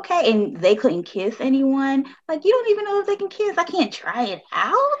was like, okay. And they couldn't kiss anyone. Like, you don't even know if they can kiss. I can't try it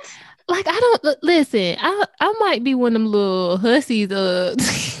out. Like, I don't listen. I might be one of them little hussies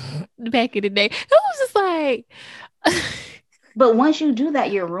back in the day. It was just like. But once you do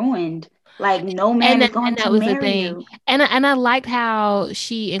that, you're ruined. Like, no man is going to marry you. And I liked how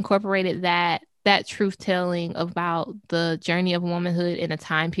she incorporated that truth telling about the journey of womanhood in a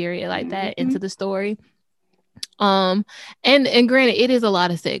time period like that into the story. And granted, it is a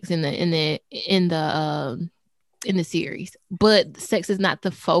lot of sex in the series, but sex is not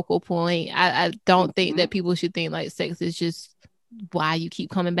the focal point. I don't think that people should think like sex is just why you keep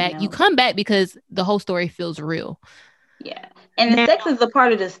coming back. You come back because the whole story feels real. Yeah. And the sex is a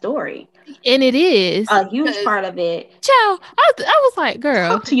part of the story. And it is. A huge part of it. Child, I was like, girl.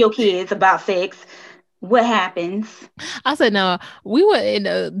 Talk to your kids about sex. What happens? I said, no, we were in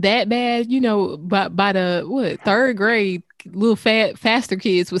that bad, you know, by the third grade, little faster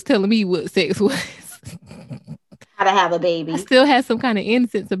kids was telling me what sex was. How to have a baby. I still had some kind of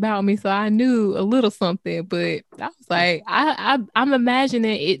innocence about me, so I knew a little something, but I was like, I'm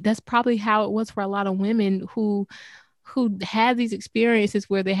imagining it. That's probably how it was for a lot of women who had these experiences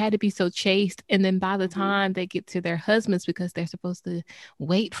where they had to be so chaste, and then by the time they get to their husbands, because they're supposed to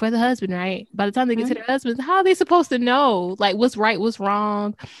wait for the husband, right? By the time they get to their husbands, how are they supposed to know like what's right, what's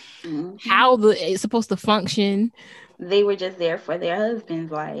wrong, how it's supposed to function? They were just there for their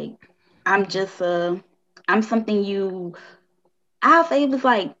husbands. Like, I'm just I'm something I'll say it was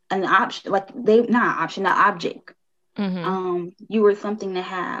like an option, like an object. You were something to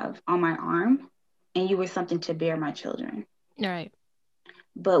have on my arm, and you were something to bear my children. Right.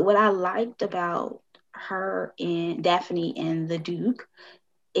 But what I liked about her and Daphne and the Duke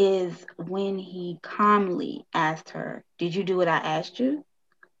is when he calmly asked her, "Did you do what I asked you?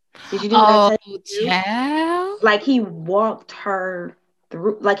 Did you do what I told you to do?" Child. Like, he walked her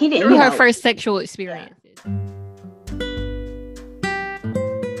through, like he didn't through her first sexual experiences.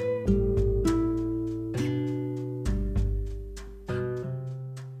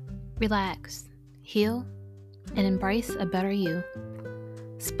 Relax, heal, and embrace a better you.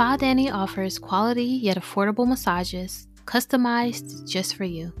 Spa Danny offers quality yet affordable massages customized just for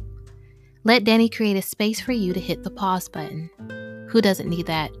you. Let Danny create a space for you to hit the pause button. Who doesn't need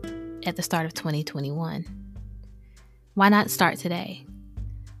that at the start of 2021? Why not start today?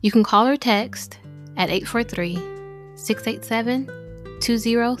 You can call or text at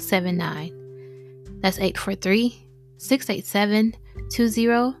 843-687-2079. That's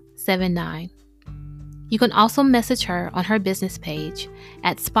 843-687-2079. You can also message her on her business page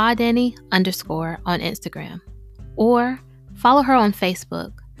at SpaDanny_ on Instagram, or follow her on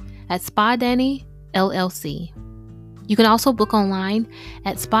Facebook at SpaDanny LLC. You can also book online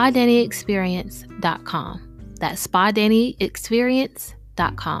at SpaDannyExperience.com. That's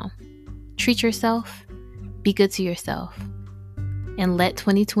SpaDannyExperience.com. Treat yourself, be good to yourself, and let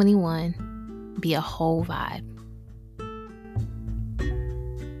 2021 be a whole vibe.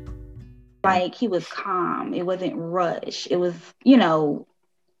 Like, he was calm. It wasn't rush. It was, you know.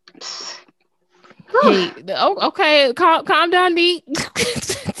 Hey, okay, calm down, Neat.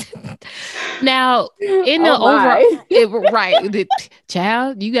 Now, in the right,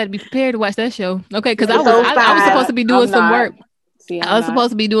 child, you got to be prepared to watch that show, okay? Because I was supposed to be doing some work. I was supposed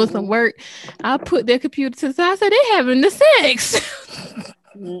to be doing some work. I put their computer to the side. I said, they having the sex.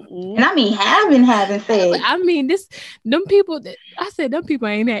 And I mean, having sex. I mean, them people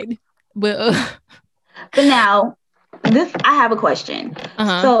ain't acting. But now, I have a question.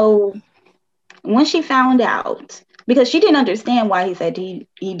 So, when she found out, because she didn't understand why he said he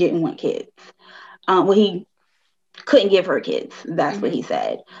didn't want kids. He couldn't give her kids. That's what he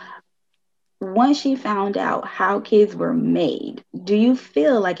said. Once she found out how kids were made, do you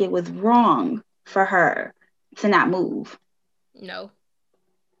feel like it was wrong for her to not move? No.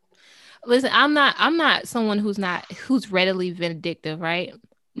 Listen, I'm not someone who's readily vindictive, right?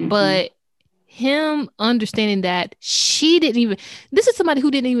 But him understanding that this is somebody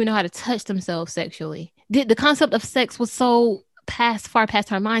who didn't even know how to touch themselves sexually. The concept of sex was so far past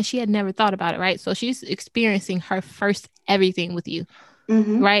her mind. She had never thought about it, right? So she's experiencing her first everything with you,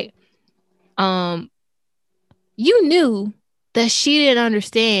 right? You knew that she didn't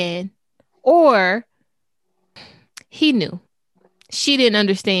understand, or he knew she didn't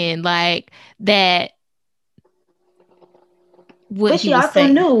understand, like that. But she also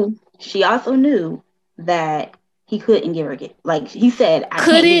knew that he couldn't give her kids. Like, he said, I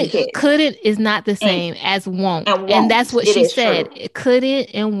can't give you kids. Couldn't is not the same as won't. And that's what she said. Couldn't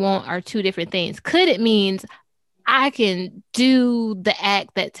and won't are two different things. Couldn't means I can do the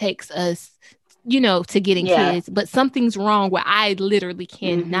act that takes us, to getting kids, but something's wrong where I literally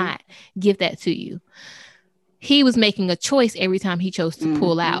cannot give that to you. He was making a choice every time he chose to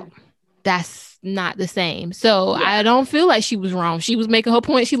pull out. That's not the same. So I don't feel like she was wrong. She was making her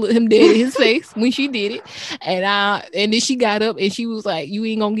point. She looked him dead in his face when she did it. And then she got up and she was like, you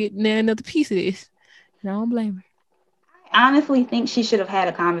ain't gonna get another piece of this. And I don't blame her. I honestly think she should have had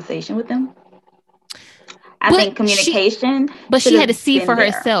a conversation with him. I think communication. But she had to see for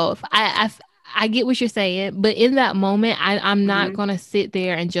herself. I get what you're saying, but in that moment, I'm not going to sit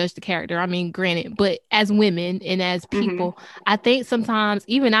there and judge the character. I mean, granted, but as women and as people, I think sometimes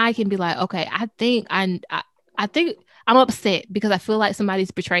even I can be like, okay, I think I'm I'm upset because I feel like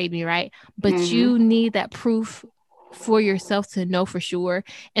somebody's betrayed me, right? But you need that proof for yourself to know for sure.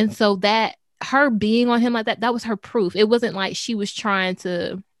 And so that her being on him like that was her proof. It wasn't like she was trying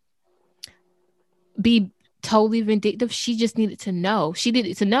to be totally vindictive. She just needed to know. She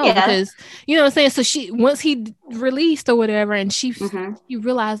needed to know because, you know what I'm saying? So she, once he released or whatever, and she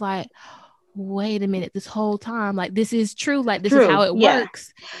realized like, wait a minute, this whole time, like this is true. Like this is how it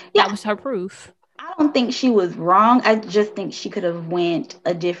works. That was her proof. I don't think she was wrong. I just think she could have went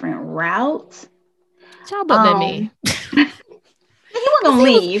a different route. Y'all looked at me. He wasn't gonna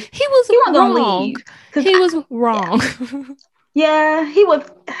leave. He wasn't gonna leave. He was wrong. Yeah, he was.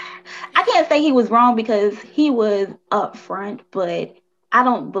 I can't say he was wrong because he was upfront, but I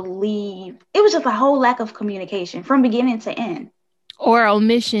don't believe it was just a whole lack of communication from beginning to end. Or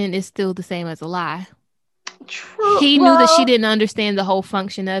omission is still the same as a lie. True. He knew that she didn't understand the whole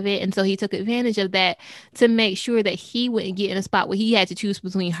function of it, and so he took advantage of that to make sure that he wouldn't get in a spot where he had to choose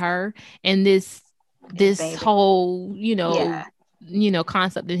between her and this whole,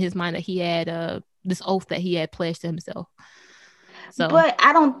 concept in his mind that he had, this oath that he had pledged to himself. So, but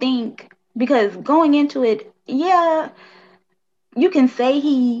I don't think, because going into it, you can say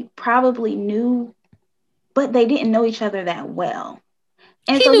he probably knew, but they didn't know each other that well.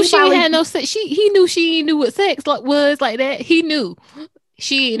 And he knew she had no sex. He knew she knew what sex was like that. He knew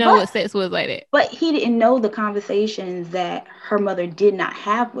she didn't know what sex was like that. But he didn't know the conversations that her mother did not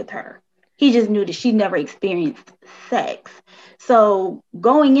have with her. He just knew that she never experienced sex. So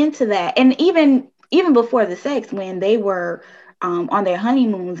going into that, and even before the sex, when they were on their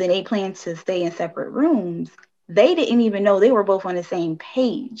honeymoons and they planned to stay in separate rooms, they didn't even know they were both on the same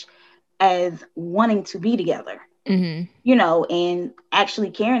page as wanting to be together. And actually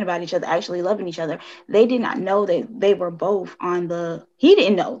caring about each other, actually loving each other. They did not know that they were both he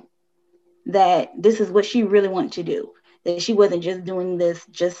didn't know that this is what she really wanted to do, that she wasn't just doing this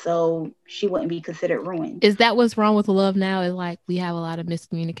just so she wouldn't be considered ruined. Is that what's wrong with love now? Is like we have a lot of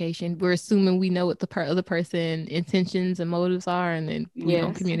miscommunication. We're assuming we know what the other person's intentions and motives are, and then we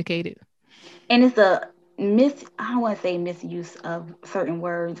don't communicate it. And it's I don't want to say misuse of certain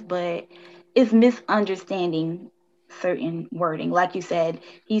words, but it's misunderstanding certain wording. Like you said,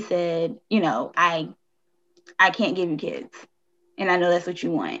 he said, I can't give you kids, and I know that's what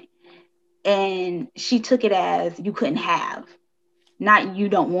you want. And she took it as you couldn't have, not you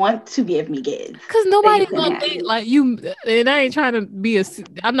don't want to give me kids. Because nobody's gonna think like you. And I ain't trying to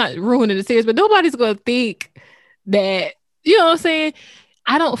I'm not ruining the series, but nobody's gonna think that, you know what I'm saying?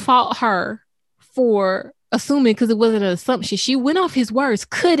 I don't fault her for assuming, because it wasn't an assumption. She went off his words.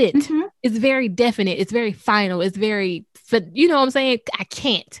 Couldn't. It's very definite. It's very final. It's very, you know what I'm saying? I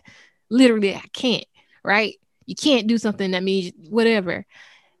can't. Literally, I can't. Right? You can't do something that means whatever.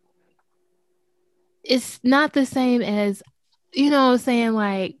 It's not the same as, you know what I'm saying?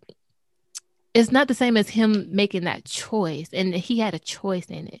 Like, it's not the same as him making that choice. And he had a choice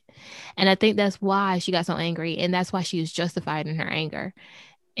in it. And I think that's why she got so angry. And that's why she was justified in her anger.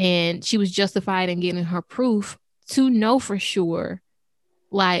 And she was justified in getting her proof to know for sure,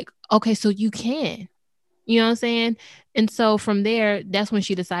 like, okay, so you can, you know what I'm saying? And so from there, that's when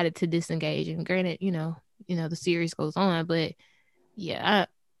she decided to disengage. And granted, the series goes on, but yeah,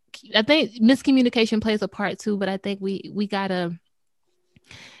 I think miscommunication plays a part too, but I think we gotta,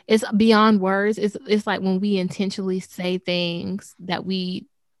 it's beyond words. It's like when we intentionally say things that we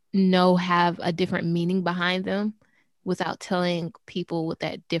know have a different meaning behind them, without telling people what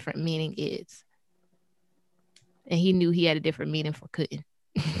that different meaning is. And he knew he had a different meaning for couldn't.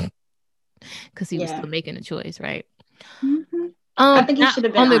 Because he was still making a choice, right? I think he should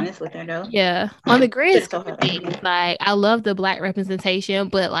have been honest with her, though. Yeah. On the grand scheme of things, like, I love the Black representation,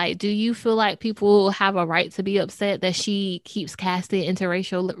 but, like, do you feel like people have a right to be upset that she keeps casting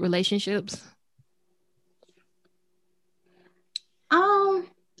interracial relationships? I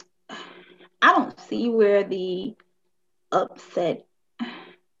don't see where the upset,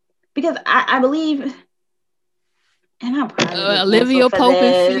 because I believe, and I'm probably Olivia Pope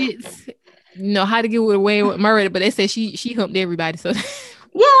and Fitz know how to get away with murder, but they said she humped everybody. So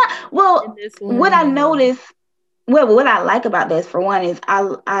well, what I noticed, what I like about this, for one, is I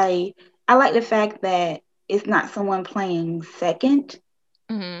like the fact that it's not someone playing second,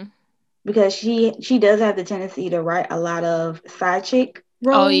 because she does have the tendency to write a lot of side chick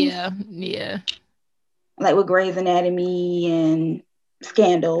roles. Oh yeah. Like with Grey's Anatomy and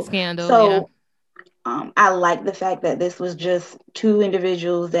Scandal. So I like the fact that this was just two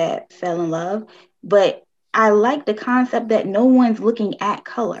individuals that fell in love, but I like the concept that no one's looking at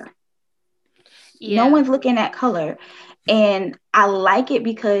color. No one's looking at color. And I like it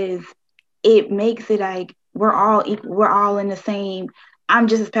because it makes it like, we're all equal. We're all in the same. I'm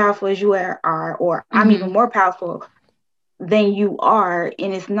just as powerful as you are, or I'm even more powerful than you are,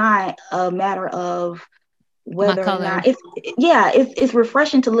 and it's not a matter of whether or not it's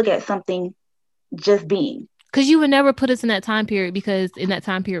refreshing to look at something just being. Because you would never put us in that time period, because in that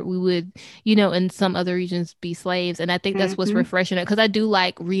time period we would, in some other regions be slaves. And I think that's what's refreshing it, because I do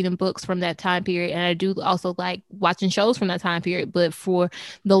like reading books from that time period, and I do also like watching shows from that time period. But for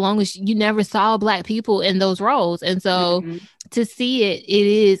the longest, you never saw Black people in those roles. And so to see it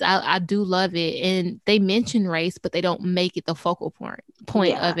is, I do love it. And they mention race, but they don't make it the focal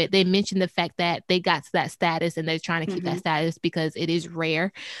point of it. They mention the fact that they got to that status and they're trying to keep that status because it is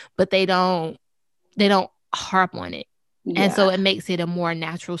rare, but they don't harp on it. And so it makes it a more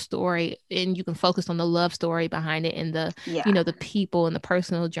natural story, and you can focus on the love story behind it and the the people and the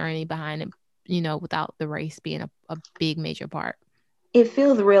personal journey behind it, without the race being a big major part. It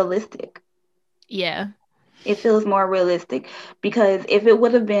feels realistic. It feels more realistic, because if it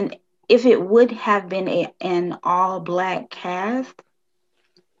would have been an all Black cast,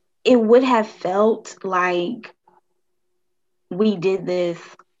 it would have felt like we did this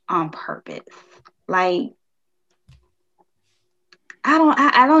on purpose. Like, I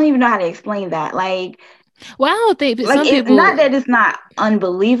don't even know how to explain that. Like, well, I don't think like, it's not that it's not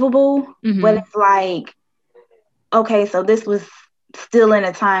unbelievable, but it's like, okay, so this was still in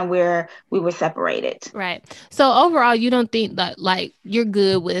a time where we were separated. Right. So overall, you don't think that, like, you're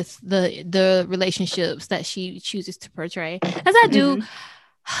good with the relationships that she chooses to portray? As I do,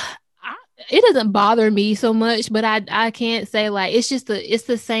 it doesn't bother me so much, but I can't say, like, it's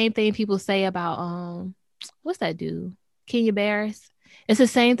the same thing people say about what's that dude? Kenya Barris. It's the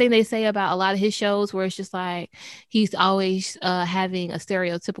same thing they say about a lot of his shows, where it's just like he's always having a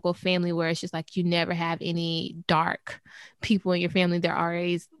stereotypical family where it's just like you never have any dark people in your family. They're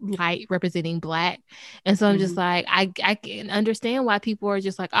always light, representing Black. And so I'm just like, I can understand why people are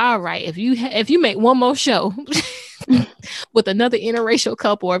just like, all right, if you make one more show with another interracial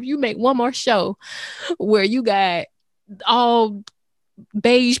couple, or if you make one more show where you got all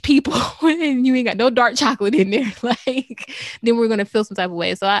beige people and you ain't got no dark chocolate in there, like, then we're gonna feel some type of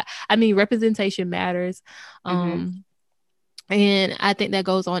way. So I mean, representation matters, and I think that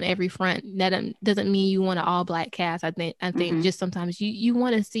goes on every front. That doesn't mean you want an all Black cast. I think just sometimes you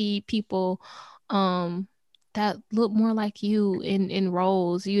want to see people that look more like you in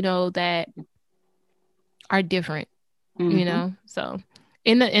roles, that are different, so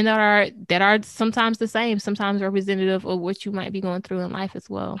that are sometimes the same, sometimes representative of what you might be going through in life as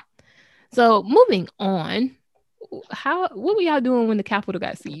well. So moving on, what were y'all doing when the Capitol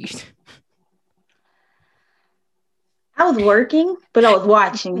got sieged? I was working, but I was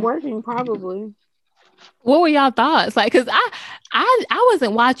watching. Working, probably. What were y'all thoughts? Like, because I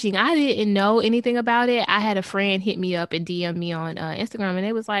wasn't watching. I didn't know anything about it. I had a friend hit me up and DM me on Instagram, and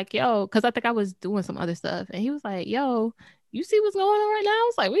it was like, yo, because I think I was doing some other stuff, and he was like, yo, you see what's going on right now? I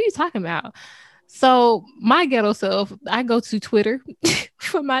was like, what are you talking about? So my ghetto self, I go to Twitter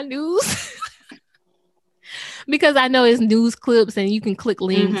for my news because I know it's news clips and you can click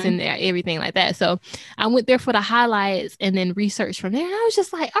links and everything like that. So I went there for the highlights and then researched from there. And I was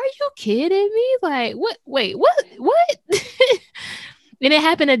just like, are you kidding me? Like, what? Wait, what? And it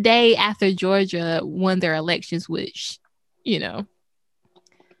happened a day after Georgia won their elections, which, Sheesh.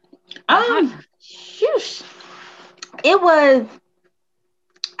 It was,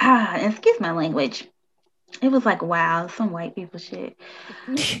 excuse my language. It was like, wow, some white people shit.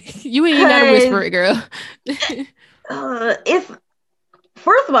 You ain't gotta whisper it, girl. It's,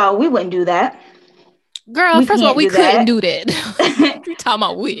 first of all, we wouldn't do that. Girl, first of all, we couldn't do that. You talking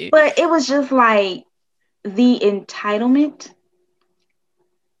about we? But it was just like the entitlement,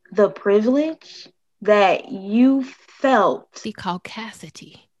 the privilege that you felt. The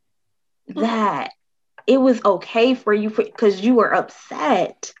caucasity. That it was okay for you because you were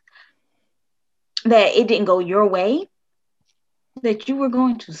upset that it didn't go your way, that you were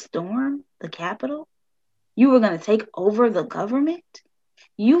going to storm the Capitol, you were going to take over the government.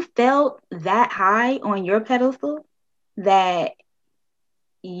 You felt that high on your pedestal that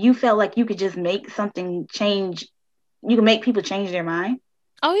you felt like you could just make something change. You can make people change their mind.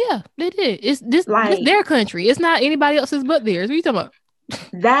 Oh yeah, they did. It's it's their country. It's not anybody else's but theirs. What are you talking about?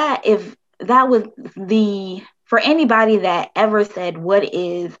 That was for anybody that ever said what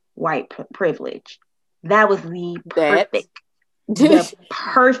is white privilege, that was the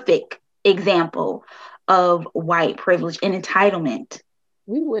perfect example of white privilege and entitlement.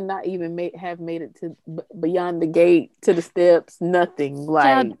 We would not even have made it to beyond the gate, to the steps, nothing.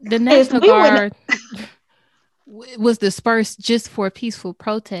 Like, the National Guard. was dispersed just for a peaceful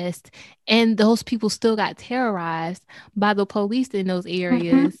protest, and those people still got terrorized by the police in those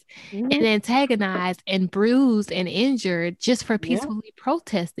areas and antagonized and bruised and injured just for peacefully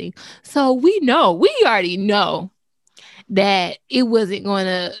protesting. So we already know that it wasn't going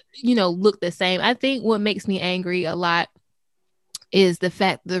to, look the same. I think what makes me angry a lot is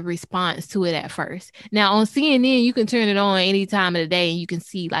the response to it at first. Now on CNN, you can turn it on any time of the day and you can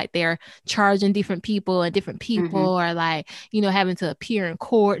see like they're charging different people and different people are like, having to appear in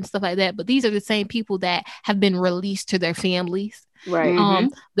court and stuff like that. But these are the same people that have been released to their families. Right.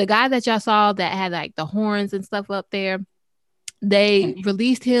 The guy that y'all saw that had like the horns and stuff up there, they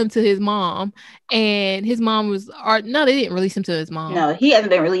released him to his mom, and his mom they didn't release him to his mom. No, he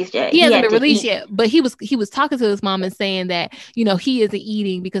hasn't been released yet. He hasn't been released yet, but he was talking to his mom and saying that, he isn't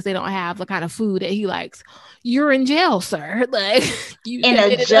eating because they don't have the kind of food that he likes. You're in jail, sir. Like, and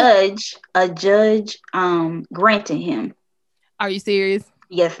a judge granted him. Are you serious?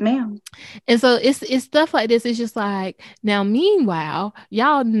 Yes, ma'am. And so it's stuff like this. It's just like, now, meanwhile,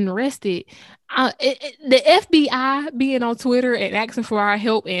 y'all done arrested the FBI being on Twitter and asking for our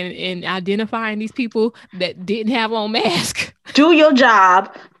help in identifying these people that didn't have on masks. Do your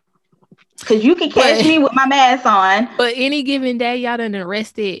job, because you can catch me with my mask on. But any given day, y'all done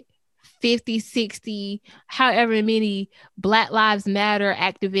arrested 50, 60, however many Black Lives Matter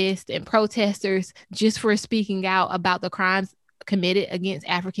activists and protesters just for speaking out about the crimes committed against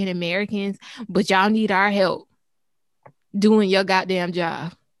African Americans. But y'all need our help doing your goddamn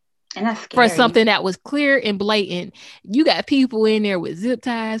job. And that's scary. For something that was clear and blatant. You got people in there with zip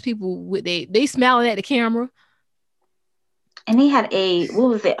ties, people with they smiling at the camera. And they had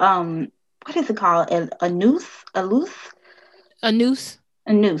what is it called? A noose? A loose? A noose?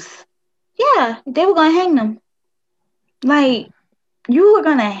 A noose. Yeah, they were gonna hang them. Like, you were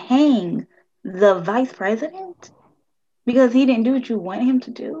gonna hang the vice president because he didn't do what you want him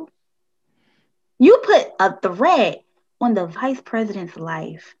to do. You put a threat on the vice president's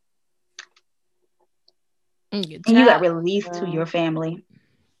life. And you got released to your family.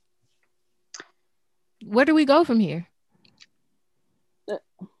 Where do we go from here? Well,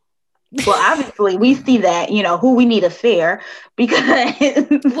 obviously, we see that, who we need to fear, because...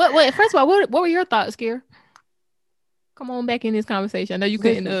 Wait, first of all, what were your thoughts, Kier? Come on back in this conversation. I know you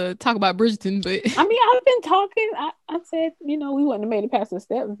couldn't talk about Bridgerton, but... I mean, I've been talking. I said, we wouldn't have made it past the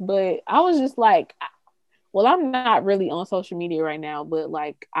steps, but I was just like... Well, I'm not really on social media right now, but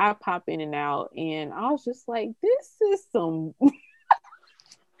like I pop in and out, and I was just like, this is some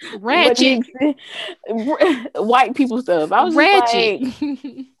ratchet white people stuff. I was ratchet. Just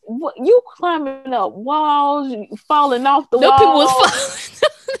like, what, you climbing up walls, falling off the wall. People was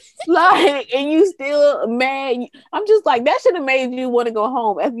like, and you still mad. I'm just like, that should have made you want to go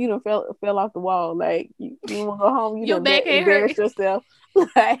home after you done fell off the wall. Like, you want to go home, you done embarrass yourself.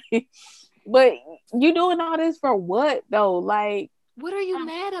 Like, but you doing all this for what though? Like, what are you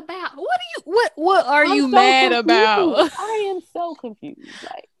mad about? What are you mad about? I am so confused.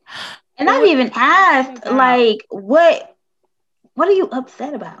 Like, and I've even asked, like, what are you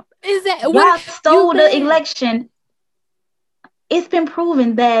upset about? Is that y'all stole the election? It's been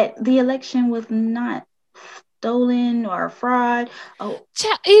proven that the election was not stolen or fraud. Oh,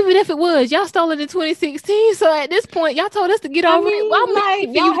 even if it was, y'all stole it in 2016. So at this point, y'all told us to get over it. Well, I'm like,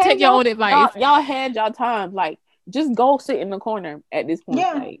 you take your own advice. Y'all had y'all time. Like, just go sit in the corner at this point.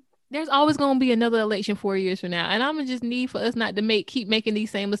 Yeah. Like, there's always going to be another election 4 years from now, and I'm gonna just need for us not to keep making these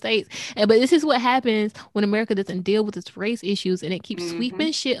same mistakes. But this is what happens when America doesn't deal with its race issues and it keeps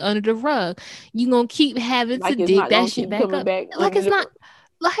sweeping shit under the rug. You gonna keep having to dig that shit back up. Like, it's not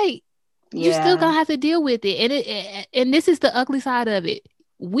like. Yeah. You're still gonna have to deal with it, and this is the ugly side of it.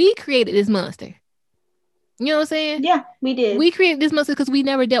 We created this monster. You know what I'm saying? Yeah, we did. We created this monster because we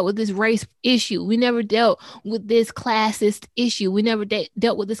never dealt with this race issue. We never dealt with this classist issue. We never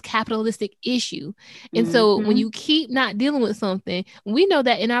dealt with this capitalistic issue. And so when you keep not dealing with something, we know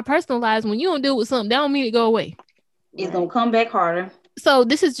that in our personal lives, when you don't deal with something, that don't mean it go away. It's gonna come back harder. So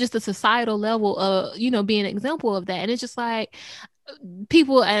this is just a societal level of, being an example of that. And it's just like,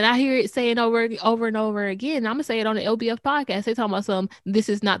 people, and I hear it saying over and over again. I'm gonna say it on the LBF podcast. They talking about this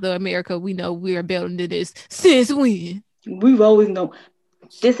is not the America we know. We are building to this since when? We've always known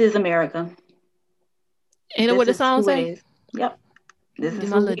this is America. Ain't know what the song say? Yep. This is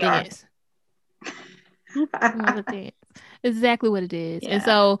my little dance. Exactly what it is. Yeah. And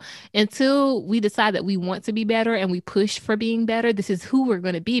so until we decide that we want to be better and we push for being better, this is who we're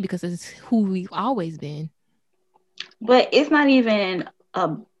going to be, because it's who we've always been. But it's not even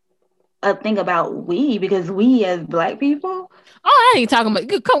a thing about we, because we as Black people. Oh, I ain't talking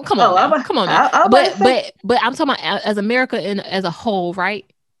about. Come on, now. Come on now. But I'm talking about as America and as a whole, right?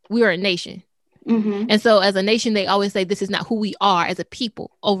 We are a nation. Mm-hmm. And so as a nation, they always say this is not who we are as a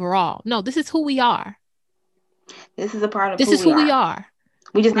people overall. No, this is who we are. This is a part of who we are.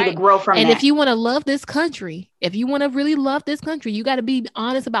 We just need to grow from that. And if you want to love this country, if you want to really love this country, you got to be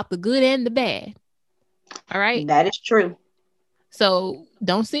honest about the good and the bad. All right? That is true. So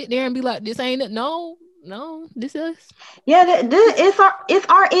don't sit there and be like, this ain't it. No, this is. Yeah, it's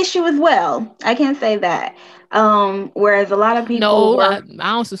our issue as well. I can't say that. Whereas a lot of people. No, I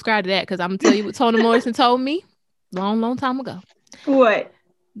don't subscribe to that, because I'm gonna tell you what Toni Morrison told me long time ago. What?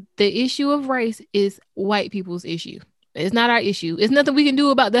 The issue of race is white people's issue. It's not our issue. It's nothing we can do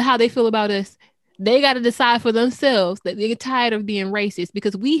about how they feel about us. They got to decide for themselves that they're tired of being racist,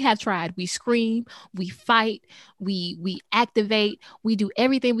 because we have tried. We scream, we fight, we activate, we do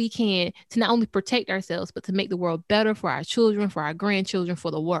everything we can to not only protect ourselves, but to make the world better for our children, for our grandchildren,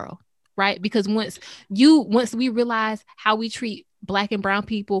 for the world, right? Because once we realize how we treat Black and brown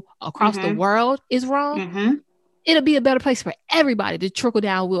people across the world is wrong, it'll be a better place for everybody. The trickle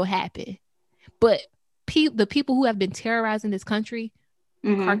down will happen. But the people who have been terrorizing this country,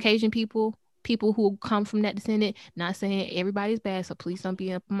 Caucasian people who come from that descendant, not saying everybody's bad, so please don't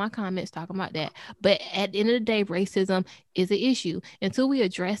be up in my comments talking about that. But at the end of the day, racism is an issue. Until we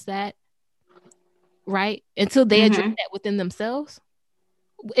address that, right? Until they address that within themselves,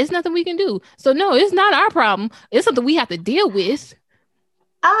 it's nothing we can do. So no, it's not our problem. It's something we have to deal with.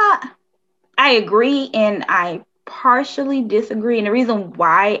 I agree, and I partially disagree. And the reason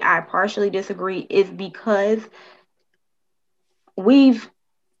why I partially disagree is because we've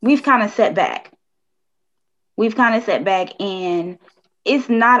kind of set back. We've kind of set back, and it's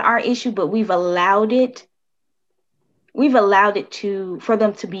not our issue, but we've allowed it for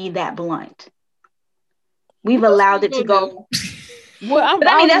them to be that blunt. We've allowed it to go. Well, I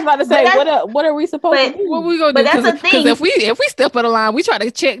was about to say, what are we supposed to do? What we gonna do? But that's the thing. Because if we step on the line, we try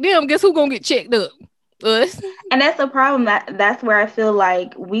to check them. Guess who's gonna get checked up? Us. And that's the problem. That's where I feel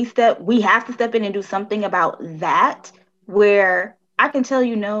like we have to step in and do something about that. Where I can tell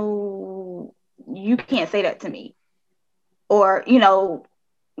you, no, you can't say that to me, or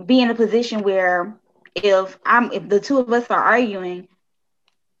be in a position where if the two of us are arguing,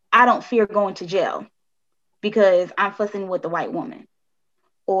 I don't fear going to jail because I'm fussing with the white woman.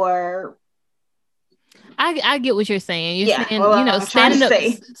 Or I get what you're saying. You're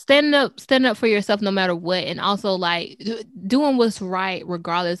saying, standing up for yourself no matter what, and also like doing what's right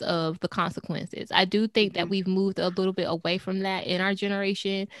regardless of the consequences. I do think that we've moved a little bit away from that in our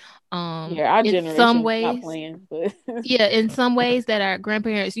generation. Our generation some ways, not playing, but yeah, in some ways that our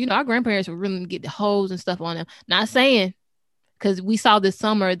grandparents, our grandparents would really get the hose and stuff on them. Not saying, because we saw this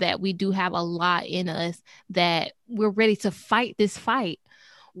summer that we do have a lot in us that we're ready to fight this fight.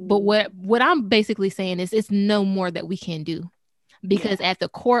 But what I'm basically saying is it's no more that we can do, because at the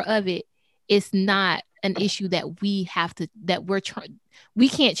core of it, it's not an issue that we can't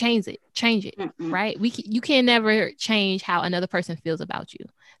change it, right? You can never change how another person feels about you.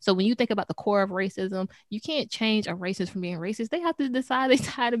 So when you think about the core of racism, you can't change a racist from being racist. They have to decide they're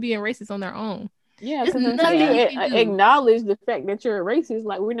tired of being racist on their own. Yeah, because until you acknowledge the fact that you're a racist,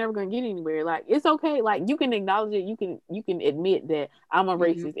 like, we're never gonna get anywhere. Like, it's okay, like, you can acknowledge it, you can admit that I'm a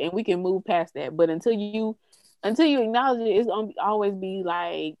racist, and we can move past that. But until you acknowledge it, it's gonna always be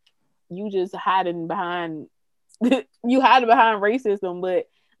like you just hiding behind racism. But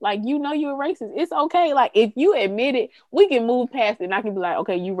like, you're a racist. It's okay. Like, if you admit it, we can move past it, and I can be like,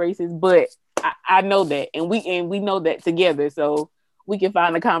 okay, you racist, but I know that, and we know that together, so we can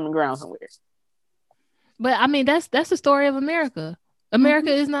find a common ground somewhere. But I mean, that's the story of America.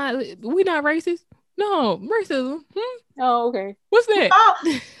 America is not, we're not racist. No, racism. Oh, okay. What's that?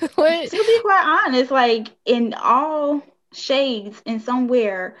 To be quite honest, like, in all shades and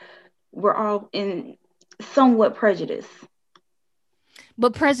somewhere, we're all in somewhat prejudice.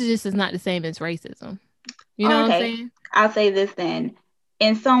 But prejudice is not the same as racism. You know what I'm saying? I'll say this then.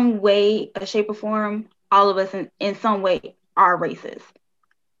 In some way, a shape or form, all of us in some way are racist.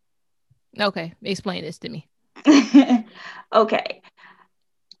 Okay, explain this to me. Okay.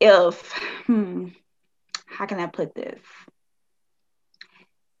 If how can I put this?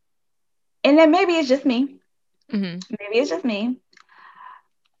 And then maybe it's just me. Maybe it's just me.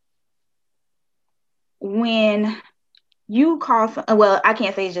 When you call well, I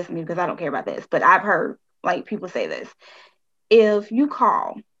can't say it's just me because I don't care about this, but I've heard like people say this. If you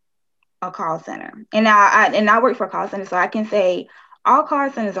call a call center, and I work for a call center, so I can say all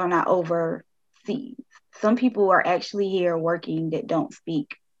call centers are not overseas. Some people are actually here working that don't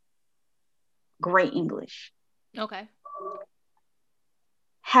speak great English. Okay.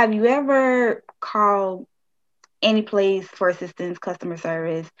 Have you ever called any place for assistance, customer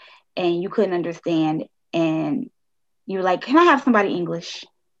service, and you couldn't understand, and you're like, can I have somebody English?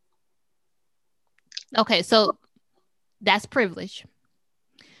 Okay, so that's privilege.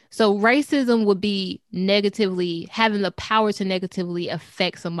 So racism would be negatively having the power to negatively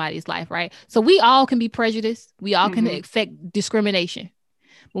affect somebody's life, right? So we all can be prejudiced. We all can affect discrimination.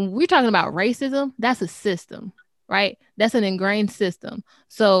 When we're talking about racism, that's a system, right? That's an ingrained system.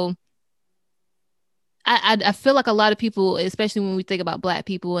 So I feel like a lot of people, especially when we think about Black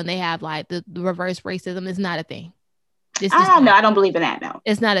people and they have like the reverse racism, is not a thing. I don't believe in that. No,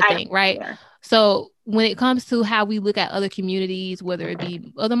 it's not a thing, right? Yeah. So when it comes to how we look at other communities, whether it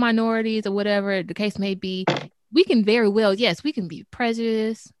be other minorities or whatever the case may be, we can very well, yes, we can be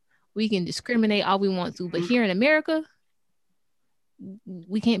prejudiced, we can discriminate all we want to, but here in America,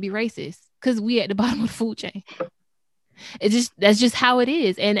 we can't be racist because we at the bottom of the food chain. That's just how it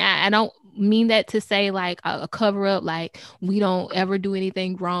is. And I don't mean that to say like a cover up, like we don't ever do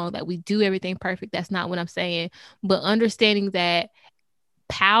anything wrong, that we do everything perfect. That's not what I'm saying. But understanding that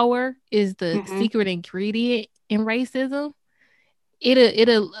power is the secret ingredient in racism,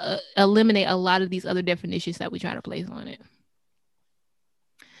 it'll eliminate a lot of these other definitions that we try to place on it.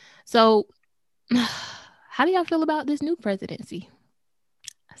 So how do y'all feel about this new presidency?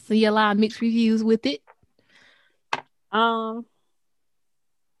 I see a lot of mixed reviews with it.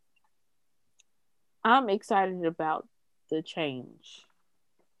 I'm excited about the change.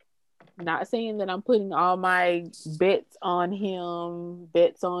 Not saying that I'm putting all my bets on him,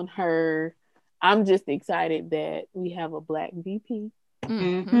 bets on her. I'm just excited that we have a Black VP.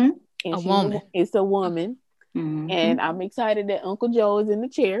 And a woman. It's a woman. And I'm excited that Uncle Joe is in the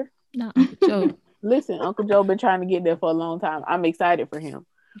chair. No, Uncle Joe. Listen, Uncle Joe been trying to get there for a long time. I'm excited for him.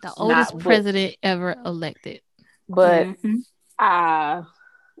 The oldest president ever elected. But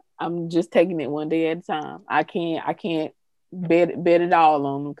I'm just taking it one day at a time. I can't bet it all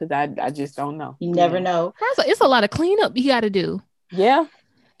on them because I just don't know. You never know. It's a lot of cleanup you got to do. Yeah,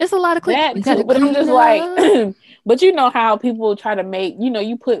 it's a lot of cleanup. But I'm just like, but you know how people try to make,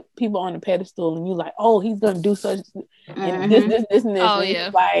 you put people on the pedestal and you like, oh, he's gonna do such and this and this. Oh and yeah.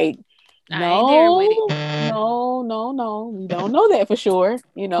 Like no, we don't know that for sure.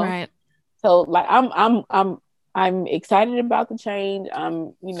 Right. So like I'm excited about the change.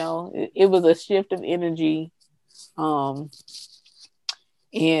 It was a shift of energy. And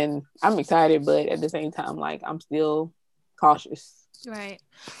I'm excited, but at the same time, like I'm still cautious. Right.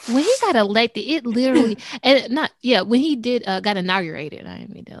 When he got elected, it literally when he did got inaugurated, I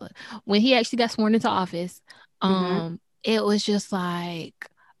didn't mean that. When he actually got sworn into office, it was just like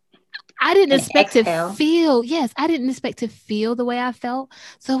I didn't expect to feel the way I felt.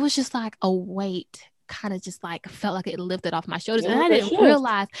 So it was just like a weight kind of just like felt like it lifted off my shoulders. And I didn't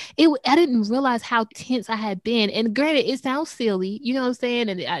realize how tense I had been. And granted, it sounds silly, you know what I'm saying?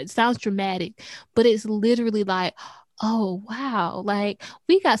 And it sounds dramatic, but it's literally like, oh, wow. Like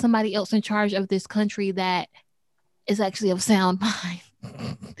we got somebody else in charge of this country that is actually of sound mind,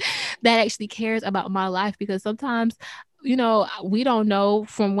 that actually cares about my life, because sometimes we don't know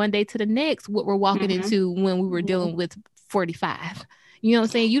from one day to the next what we're walking into when we were dealing with 45. You know what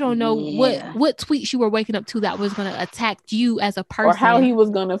I'm saying? You don't know what tweets you were waking up to that was going to attack you as a person. Or how he was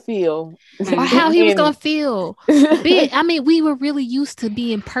going to feel. I mean, we were really used to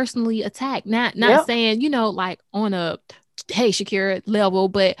being personally attacked. Not saying, like on a, hey, Shakira level,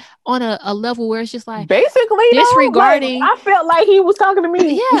 but on a level where it's just like basically disregarding. I felt like he was talking to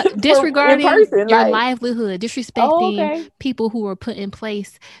me. Yeah, disregarding your livelihood, disrespecting people who were put in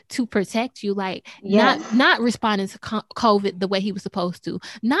place to protect you. Like not responding to COVID the way he was supposed to,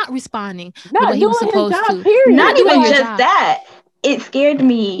 not responding the way he was supposed to. Period. Not even just that. It scared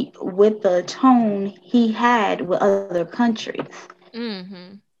me with the tone he had with other countries.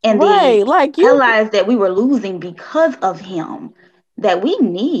 And they realized that we were losing because of him, that we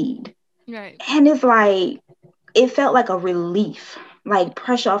need. Right. And it's like, it felt like a relief, like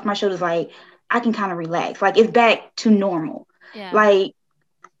pressure off my shoulders. Like I can kind of relax. Like it's back to normal. Yeah. Like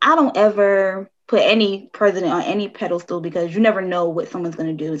I don't ever put any president on any pedestal because you never know what someone's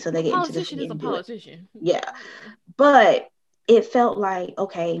going to do until they get into the politician is a politician. Yeah. But it felt like,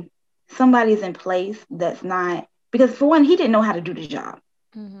 okay, somebody's in place that's not, because for one, he didn't know how to do the job.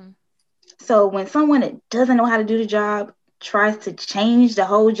 So when someone that doesn't know how to do the job tries to change the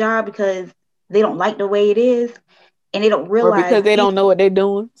whole job because they don't like the way it is, and they don't realize, or because they don't know what they're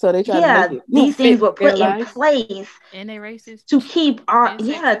doing, so they try to make it these things were put in place, and they racist to keep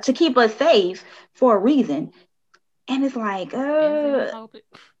to keep us safe for a reason. And it's like,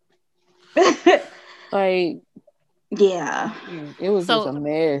 Like, yeah, it was just a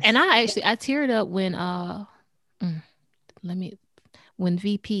mess. And I teared up when when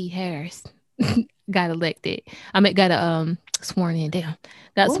VP Harris got elected. Got sworn in. Damn,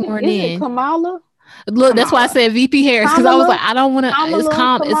 got sworn in. Is it Kamala? Look, that's why I said VP Harris, because I was like, I don't want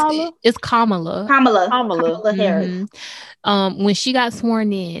to. It's Kamala. Kamala Harris. When she got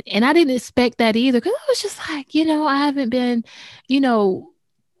sworn in, and I didn't expect that either, because I was just like, I haven't been,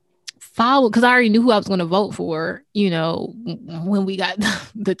 followed, because I already knew who I was going to vote for, when we got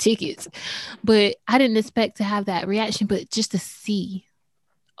the tickets, but I didn't expect to have that reaction. But just to see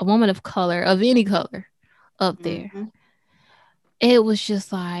a woman of color, of any color, up there. It was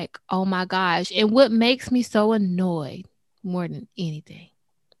just like, oh my gosh. And what makes me so annoyed more than anything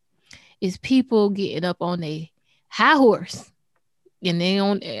is people getting up on their high horse and then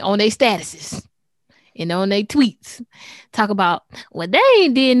on their statuses and on their tweets talk about, well, they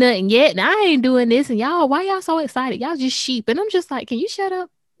ain't did nothing yet and I ain't doing this, and y'all, why y'all so excited? Y'all just sheep. And I'm just like, can you shut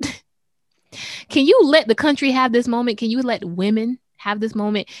up? Can you let the country have this moment? Can you let women have this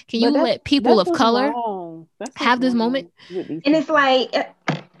moment? Can you let people of color have this moment? And it's like,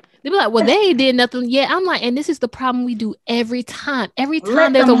 they be like, well, they ain't did nothing yet. I'm like, and this is the problem we do every time. Every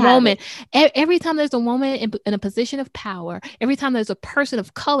time there's a woman, every time there's a woman in a position of power, every time there's a person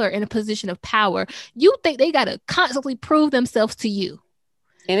of color in a position of power, you think they got to constantly prove themselves to you.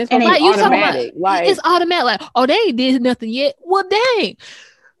 And it's like automatic. It's automatic. Like, oh, they ain't did nothing yet. Well, dang.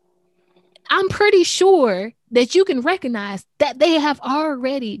 I'm pretty sure that you can recognize that they have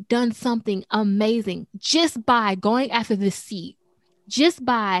already done something amazing just by going after this seat, just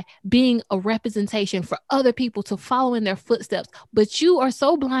by being a representation for other people to follow in their footsteps. But you are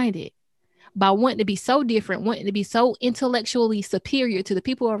so blinded by wanting to be so different, wanting to be so intellectually superior to the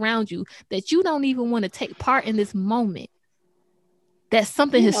people around you, that you don't even want to take part in this moment. That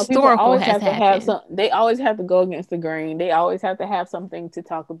something historical has happened. They always have to go against the grain. They always have to have something to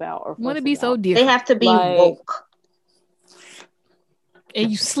talk about or want to be so different. They have to be woke.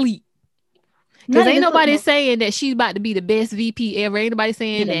 And you sleep. Because ain't nobody saying that she's about to be the best VP ever. Ain't nobody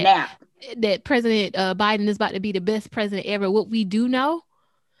saying that President Biden is about to be the best president ever. What we do know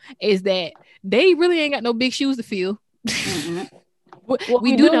is that they really ain't got no big shoes to fill. What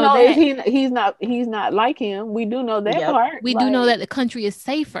we do know that he's not like him. We do know that part. We do know that the country is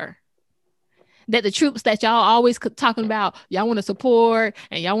safer. That the troops that y'all always talking about, y'all want to support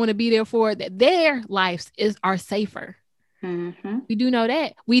and y'all want to be there for, that their lives are safer. We do know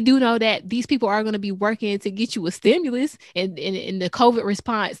that. We do know that these people are going to be working to get you a stimulus and the COVID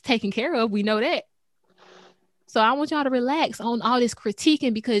response taken care of. We know that. So I want y'all to relax on all this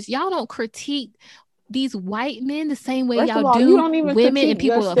critiquing, because y'all don't critique these white men the same way y'all do women and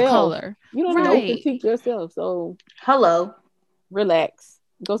people of color. You don't even critique yourself. So hello, relax.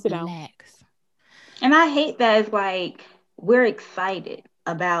 Go sit down. And I hate that it's like we're excited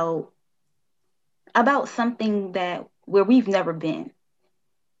about something where we've never been.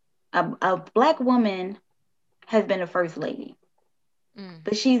 A Black woman has been a first lady,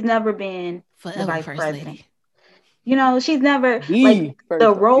 but she's never been the vice president. Lady. She's never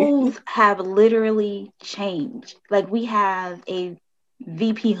the roles have literally changed. Like, we have a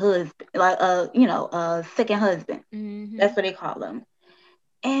VP husband, like a second husband. That's what they call them.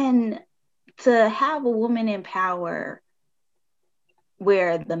 And to have a woman in power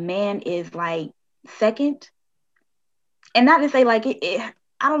where the man is like second, and not to say like it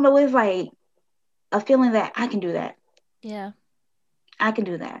I don't know, it's like a feeling that I can do that. Yeah, I can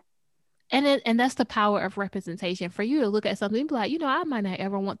do that. And that's the power of representation, for you to look at something and be like, I might not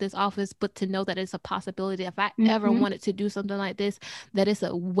ever want this office, but to know that it's a possibility. If I ever wanted to do something like this, that it's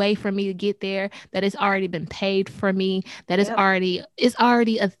a way for me to get there, that it's already been paid for me, that it's already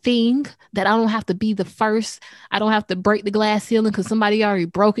a thing, that I don't have to be the first. I don't have to break the glass ceiling because somebody already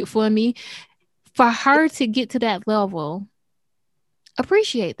broke it for me. For her to get to that level,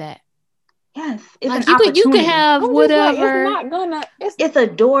 appreciate that. Yes, it's like you can have whatever. It's a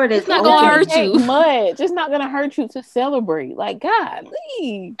door that's not gonna hurt you much. It's not gonna hurt you to celebrate. Like, God,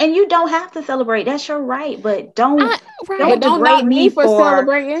 leave. And you don't have to celebrate. That's your right, but don't degrade me for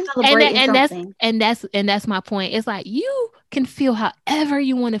celebrating. And that's my point. It's like you can feel however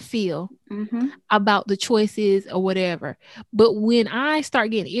you want to feel about the choices or whatever. But when I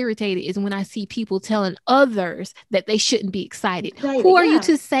start getting irritated is when I see people telling others that they shouldn't be excited. Who are you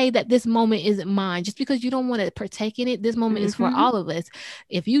to say that this moment isn't mine? Just because you don't want to partake in it, this moment is for all of us.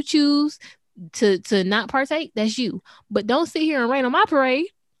 If you choose to not partake, that's you. But don't sit here and rain on my parade.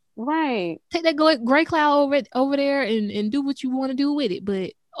 Right. Take that gray cloud over there and do what you want to do with it.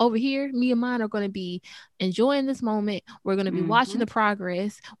 But over here, me and mine are going to be enjoying this moment. We're going to be watching the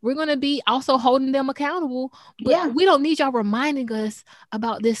progress. We're going to be also holding them accountable. But we don't need y'all reminding us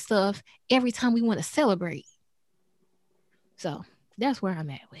about this stuff every time we want to celebrate. So that's where I'm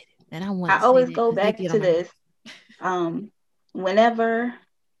at with it. And I always go back to this. Whenever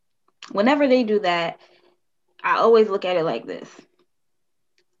they do that, I always look at it like this.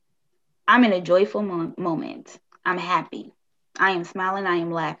 I'm in a joyful moment. I'm happy. I am smiling. I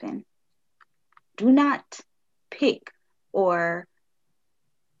am laughing. Do not pick or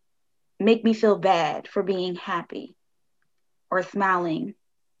make me feel bad for being happy or smiling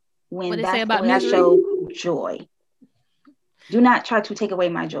when that's when I show joy. Do not try to take away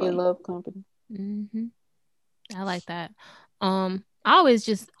my joy. You love company. Mm-hmm. I like that. I always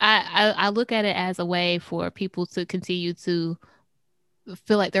just I look at it as a way for people to continue to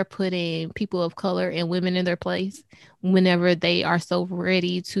feel like they're putting people of color and women in their place whenever they are so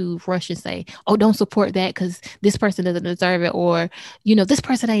ready to rush and say, oh, don't support that because this person doesn't deserve it, or this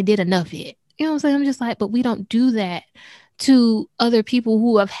person ain't did enough yet. You know what I'm saying? I'm just like, but we don't do that to other people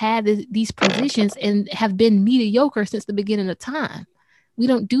who have had these positions and have been mediocre since the beginning of time. We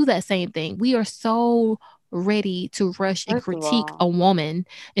don't do that same thing. We are so ready to rush and critique a woman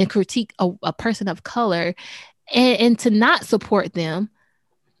and critique a person of color and to not support them.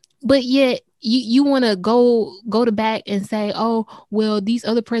 But yet you want to go to back and say, oh, well, these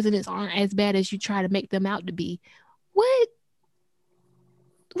other presidents aren't as bad as you try to make them out to be. What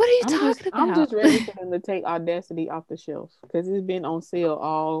are you talking about? I'm just ready for them to take Audacity off the shelf because it's been on sale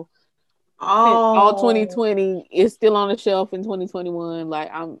all 2020. It's still on the shelf in 2021.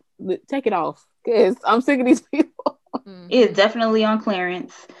 Like, take it off because I'm sick of these people. It's definitely on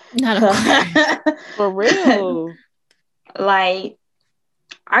clearance. Not on clearance. For real. Like,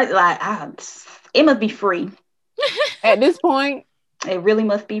 it must be free. At this point, it really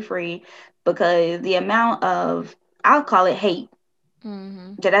must be free because the amount of, I'll call it hate,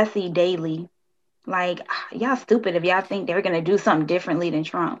 that I see daily. Like, y'all stupid if y'all think they're gonna do something differently than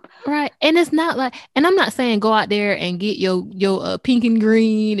Trump. Right. And it's not like, and I'm not saying go out there and get your pink and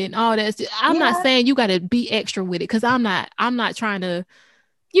green and all that. I'm not saying you gotta be extra with it, because I'm not trying to,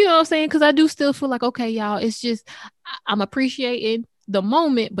 you know what I'm saying? Because I do still feel like, okay, y'all, it's just I'm appreciating the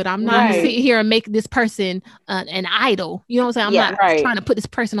moment, but I'm not sitting here and make this person an idol. You know what I'm saying? I'm not trying to put this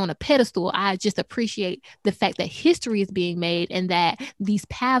person on a pedestal. I just appreciate the fact that history is being made and that these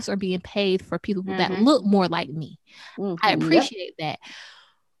paths are being paved for people that look more like me. I appreciate that.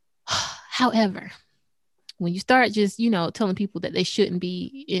 However, when you start just, telling people that they shouldn't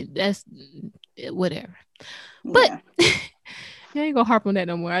be, that's whatever. But I ain't gonna harp on that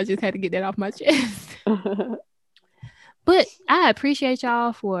no more. I just had to get that off my chest. But I appreciate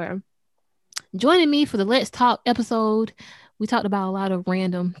y'all for joining me for the Let's Talk episode. We talked about a lot of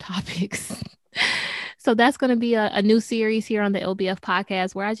random topics. So that's going to be a new series here on the LBF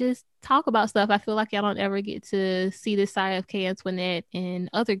podcast where I just talk about stuff. I feel like y'all don't ever get to see this side of K. Antoinette and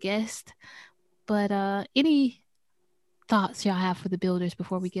other guests. But any thoughts y'all have for the builders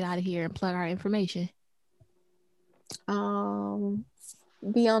before we get out of here and plug our information?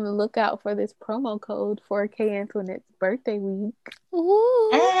 Be on the lookout for this promo code for K. Antoinette's birthday week. Ooh.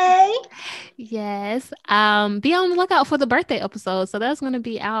 Hey. Yes. Be on the lookout for the birthday episode. So that's going to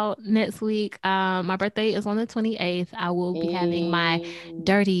be out next week. My birthday is on the 28th. I will be having my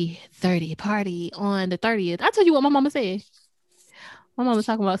Dirty 30 party on the 30th. I told you what my mama said. My mama was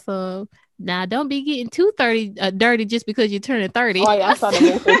talking about some. Now, don't be getting too dirty just because you're turning 30. Oh, yeah, I saw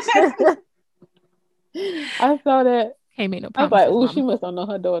that. I saw that. Can't make no promises. I was like, ooh, she must not know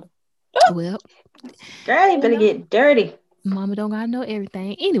her daughter. Well, girl, you better get dirty. Mama don't gotta know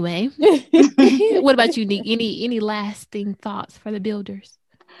everything. Anyway, what about you, Nick? Any lasting thoughts for the builders?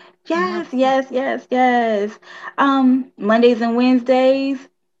 Yes. Mondays and Wednesdays,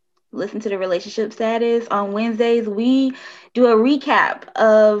 listen to the relationship status. On Wednesdays, we do a recap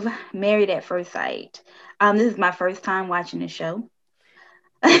of Married at First Sight. This is my first time watching the show.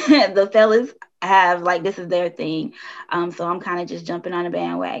 The fellas have this is their thing, so I'm kind of just jumping on a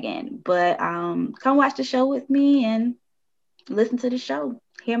bandwagon, but come watch the show with me and listen to the show,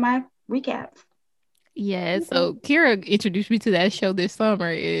 hear my recaps. So Kira introduced me to that show this summer,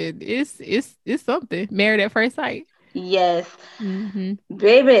 and it's something. Married at First Sight. Yes.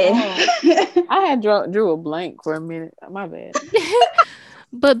 Baby. I had drew a blank for a minute, my bad.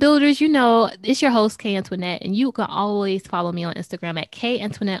 But builders, it's your host, K. Antoinette, and you can always follow me on Instagram at K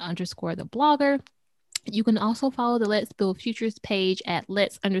Antoinette _ the blogger. You can also follow the Let's Build Futures page at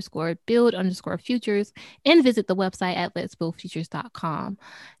let's_build_futures and visit the website at letsbuildfutures.com.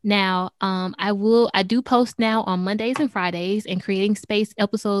 Now, I do post now on Mondays and Fridays, and Creating Space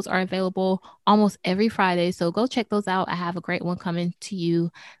episodes are available almost every Friday. So go check those out. I have a great one coming to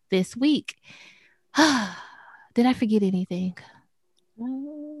you this week. Did I forget anything?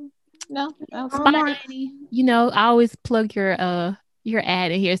 No. Spa Danny, I always plug your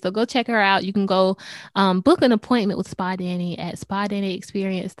ad in here, so go check her out. You can go book an appointment with Spa Danny at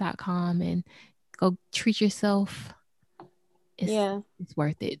spadannyexperience.com and go treat yourself. It's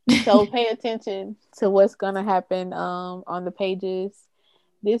worth it. So pay attention to what's gonna happen on the pages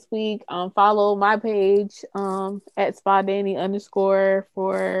this week. Follow my page at Spa Danny _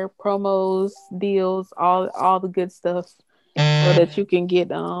 for promos, deals, all the good stuff, so that you can get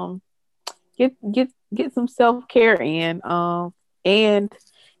some self-care in. And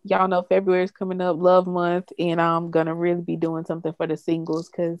y'all know February is coming up, Love Month, and I'm gonna really be doing something for the singles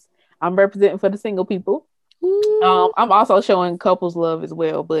because I'm representing for the single people. I'm also showing couples love as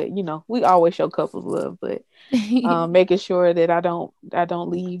well, but we always show couples love, but making sure that I don't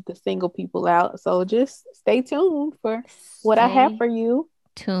leave the single people out. So just stay tuned for what I have for you.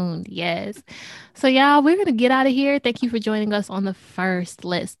 Tuned, yes. So y'all, we're gonna get out of here. Thank you for joining us on the first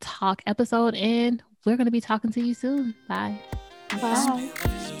Let's Talk episode, and we're gonna be talking to you soon. Bye.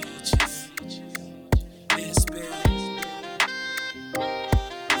 Bye.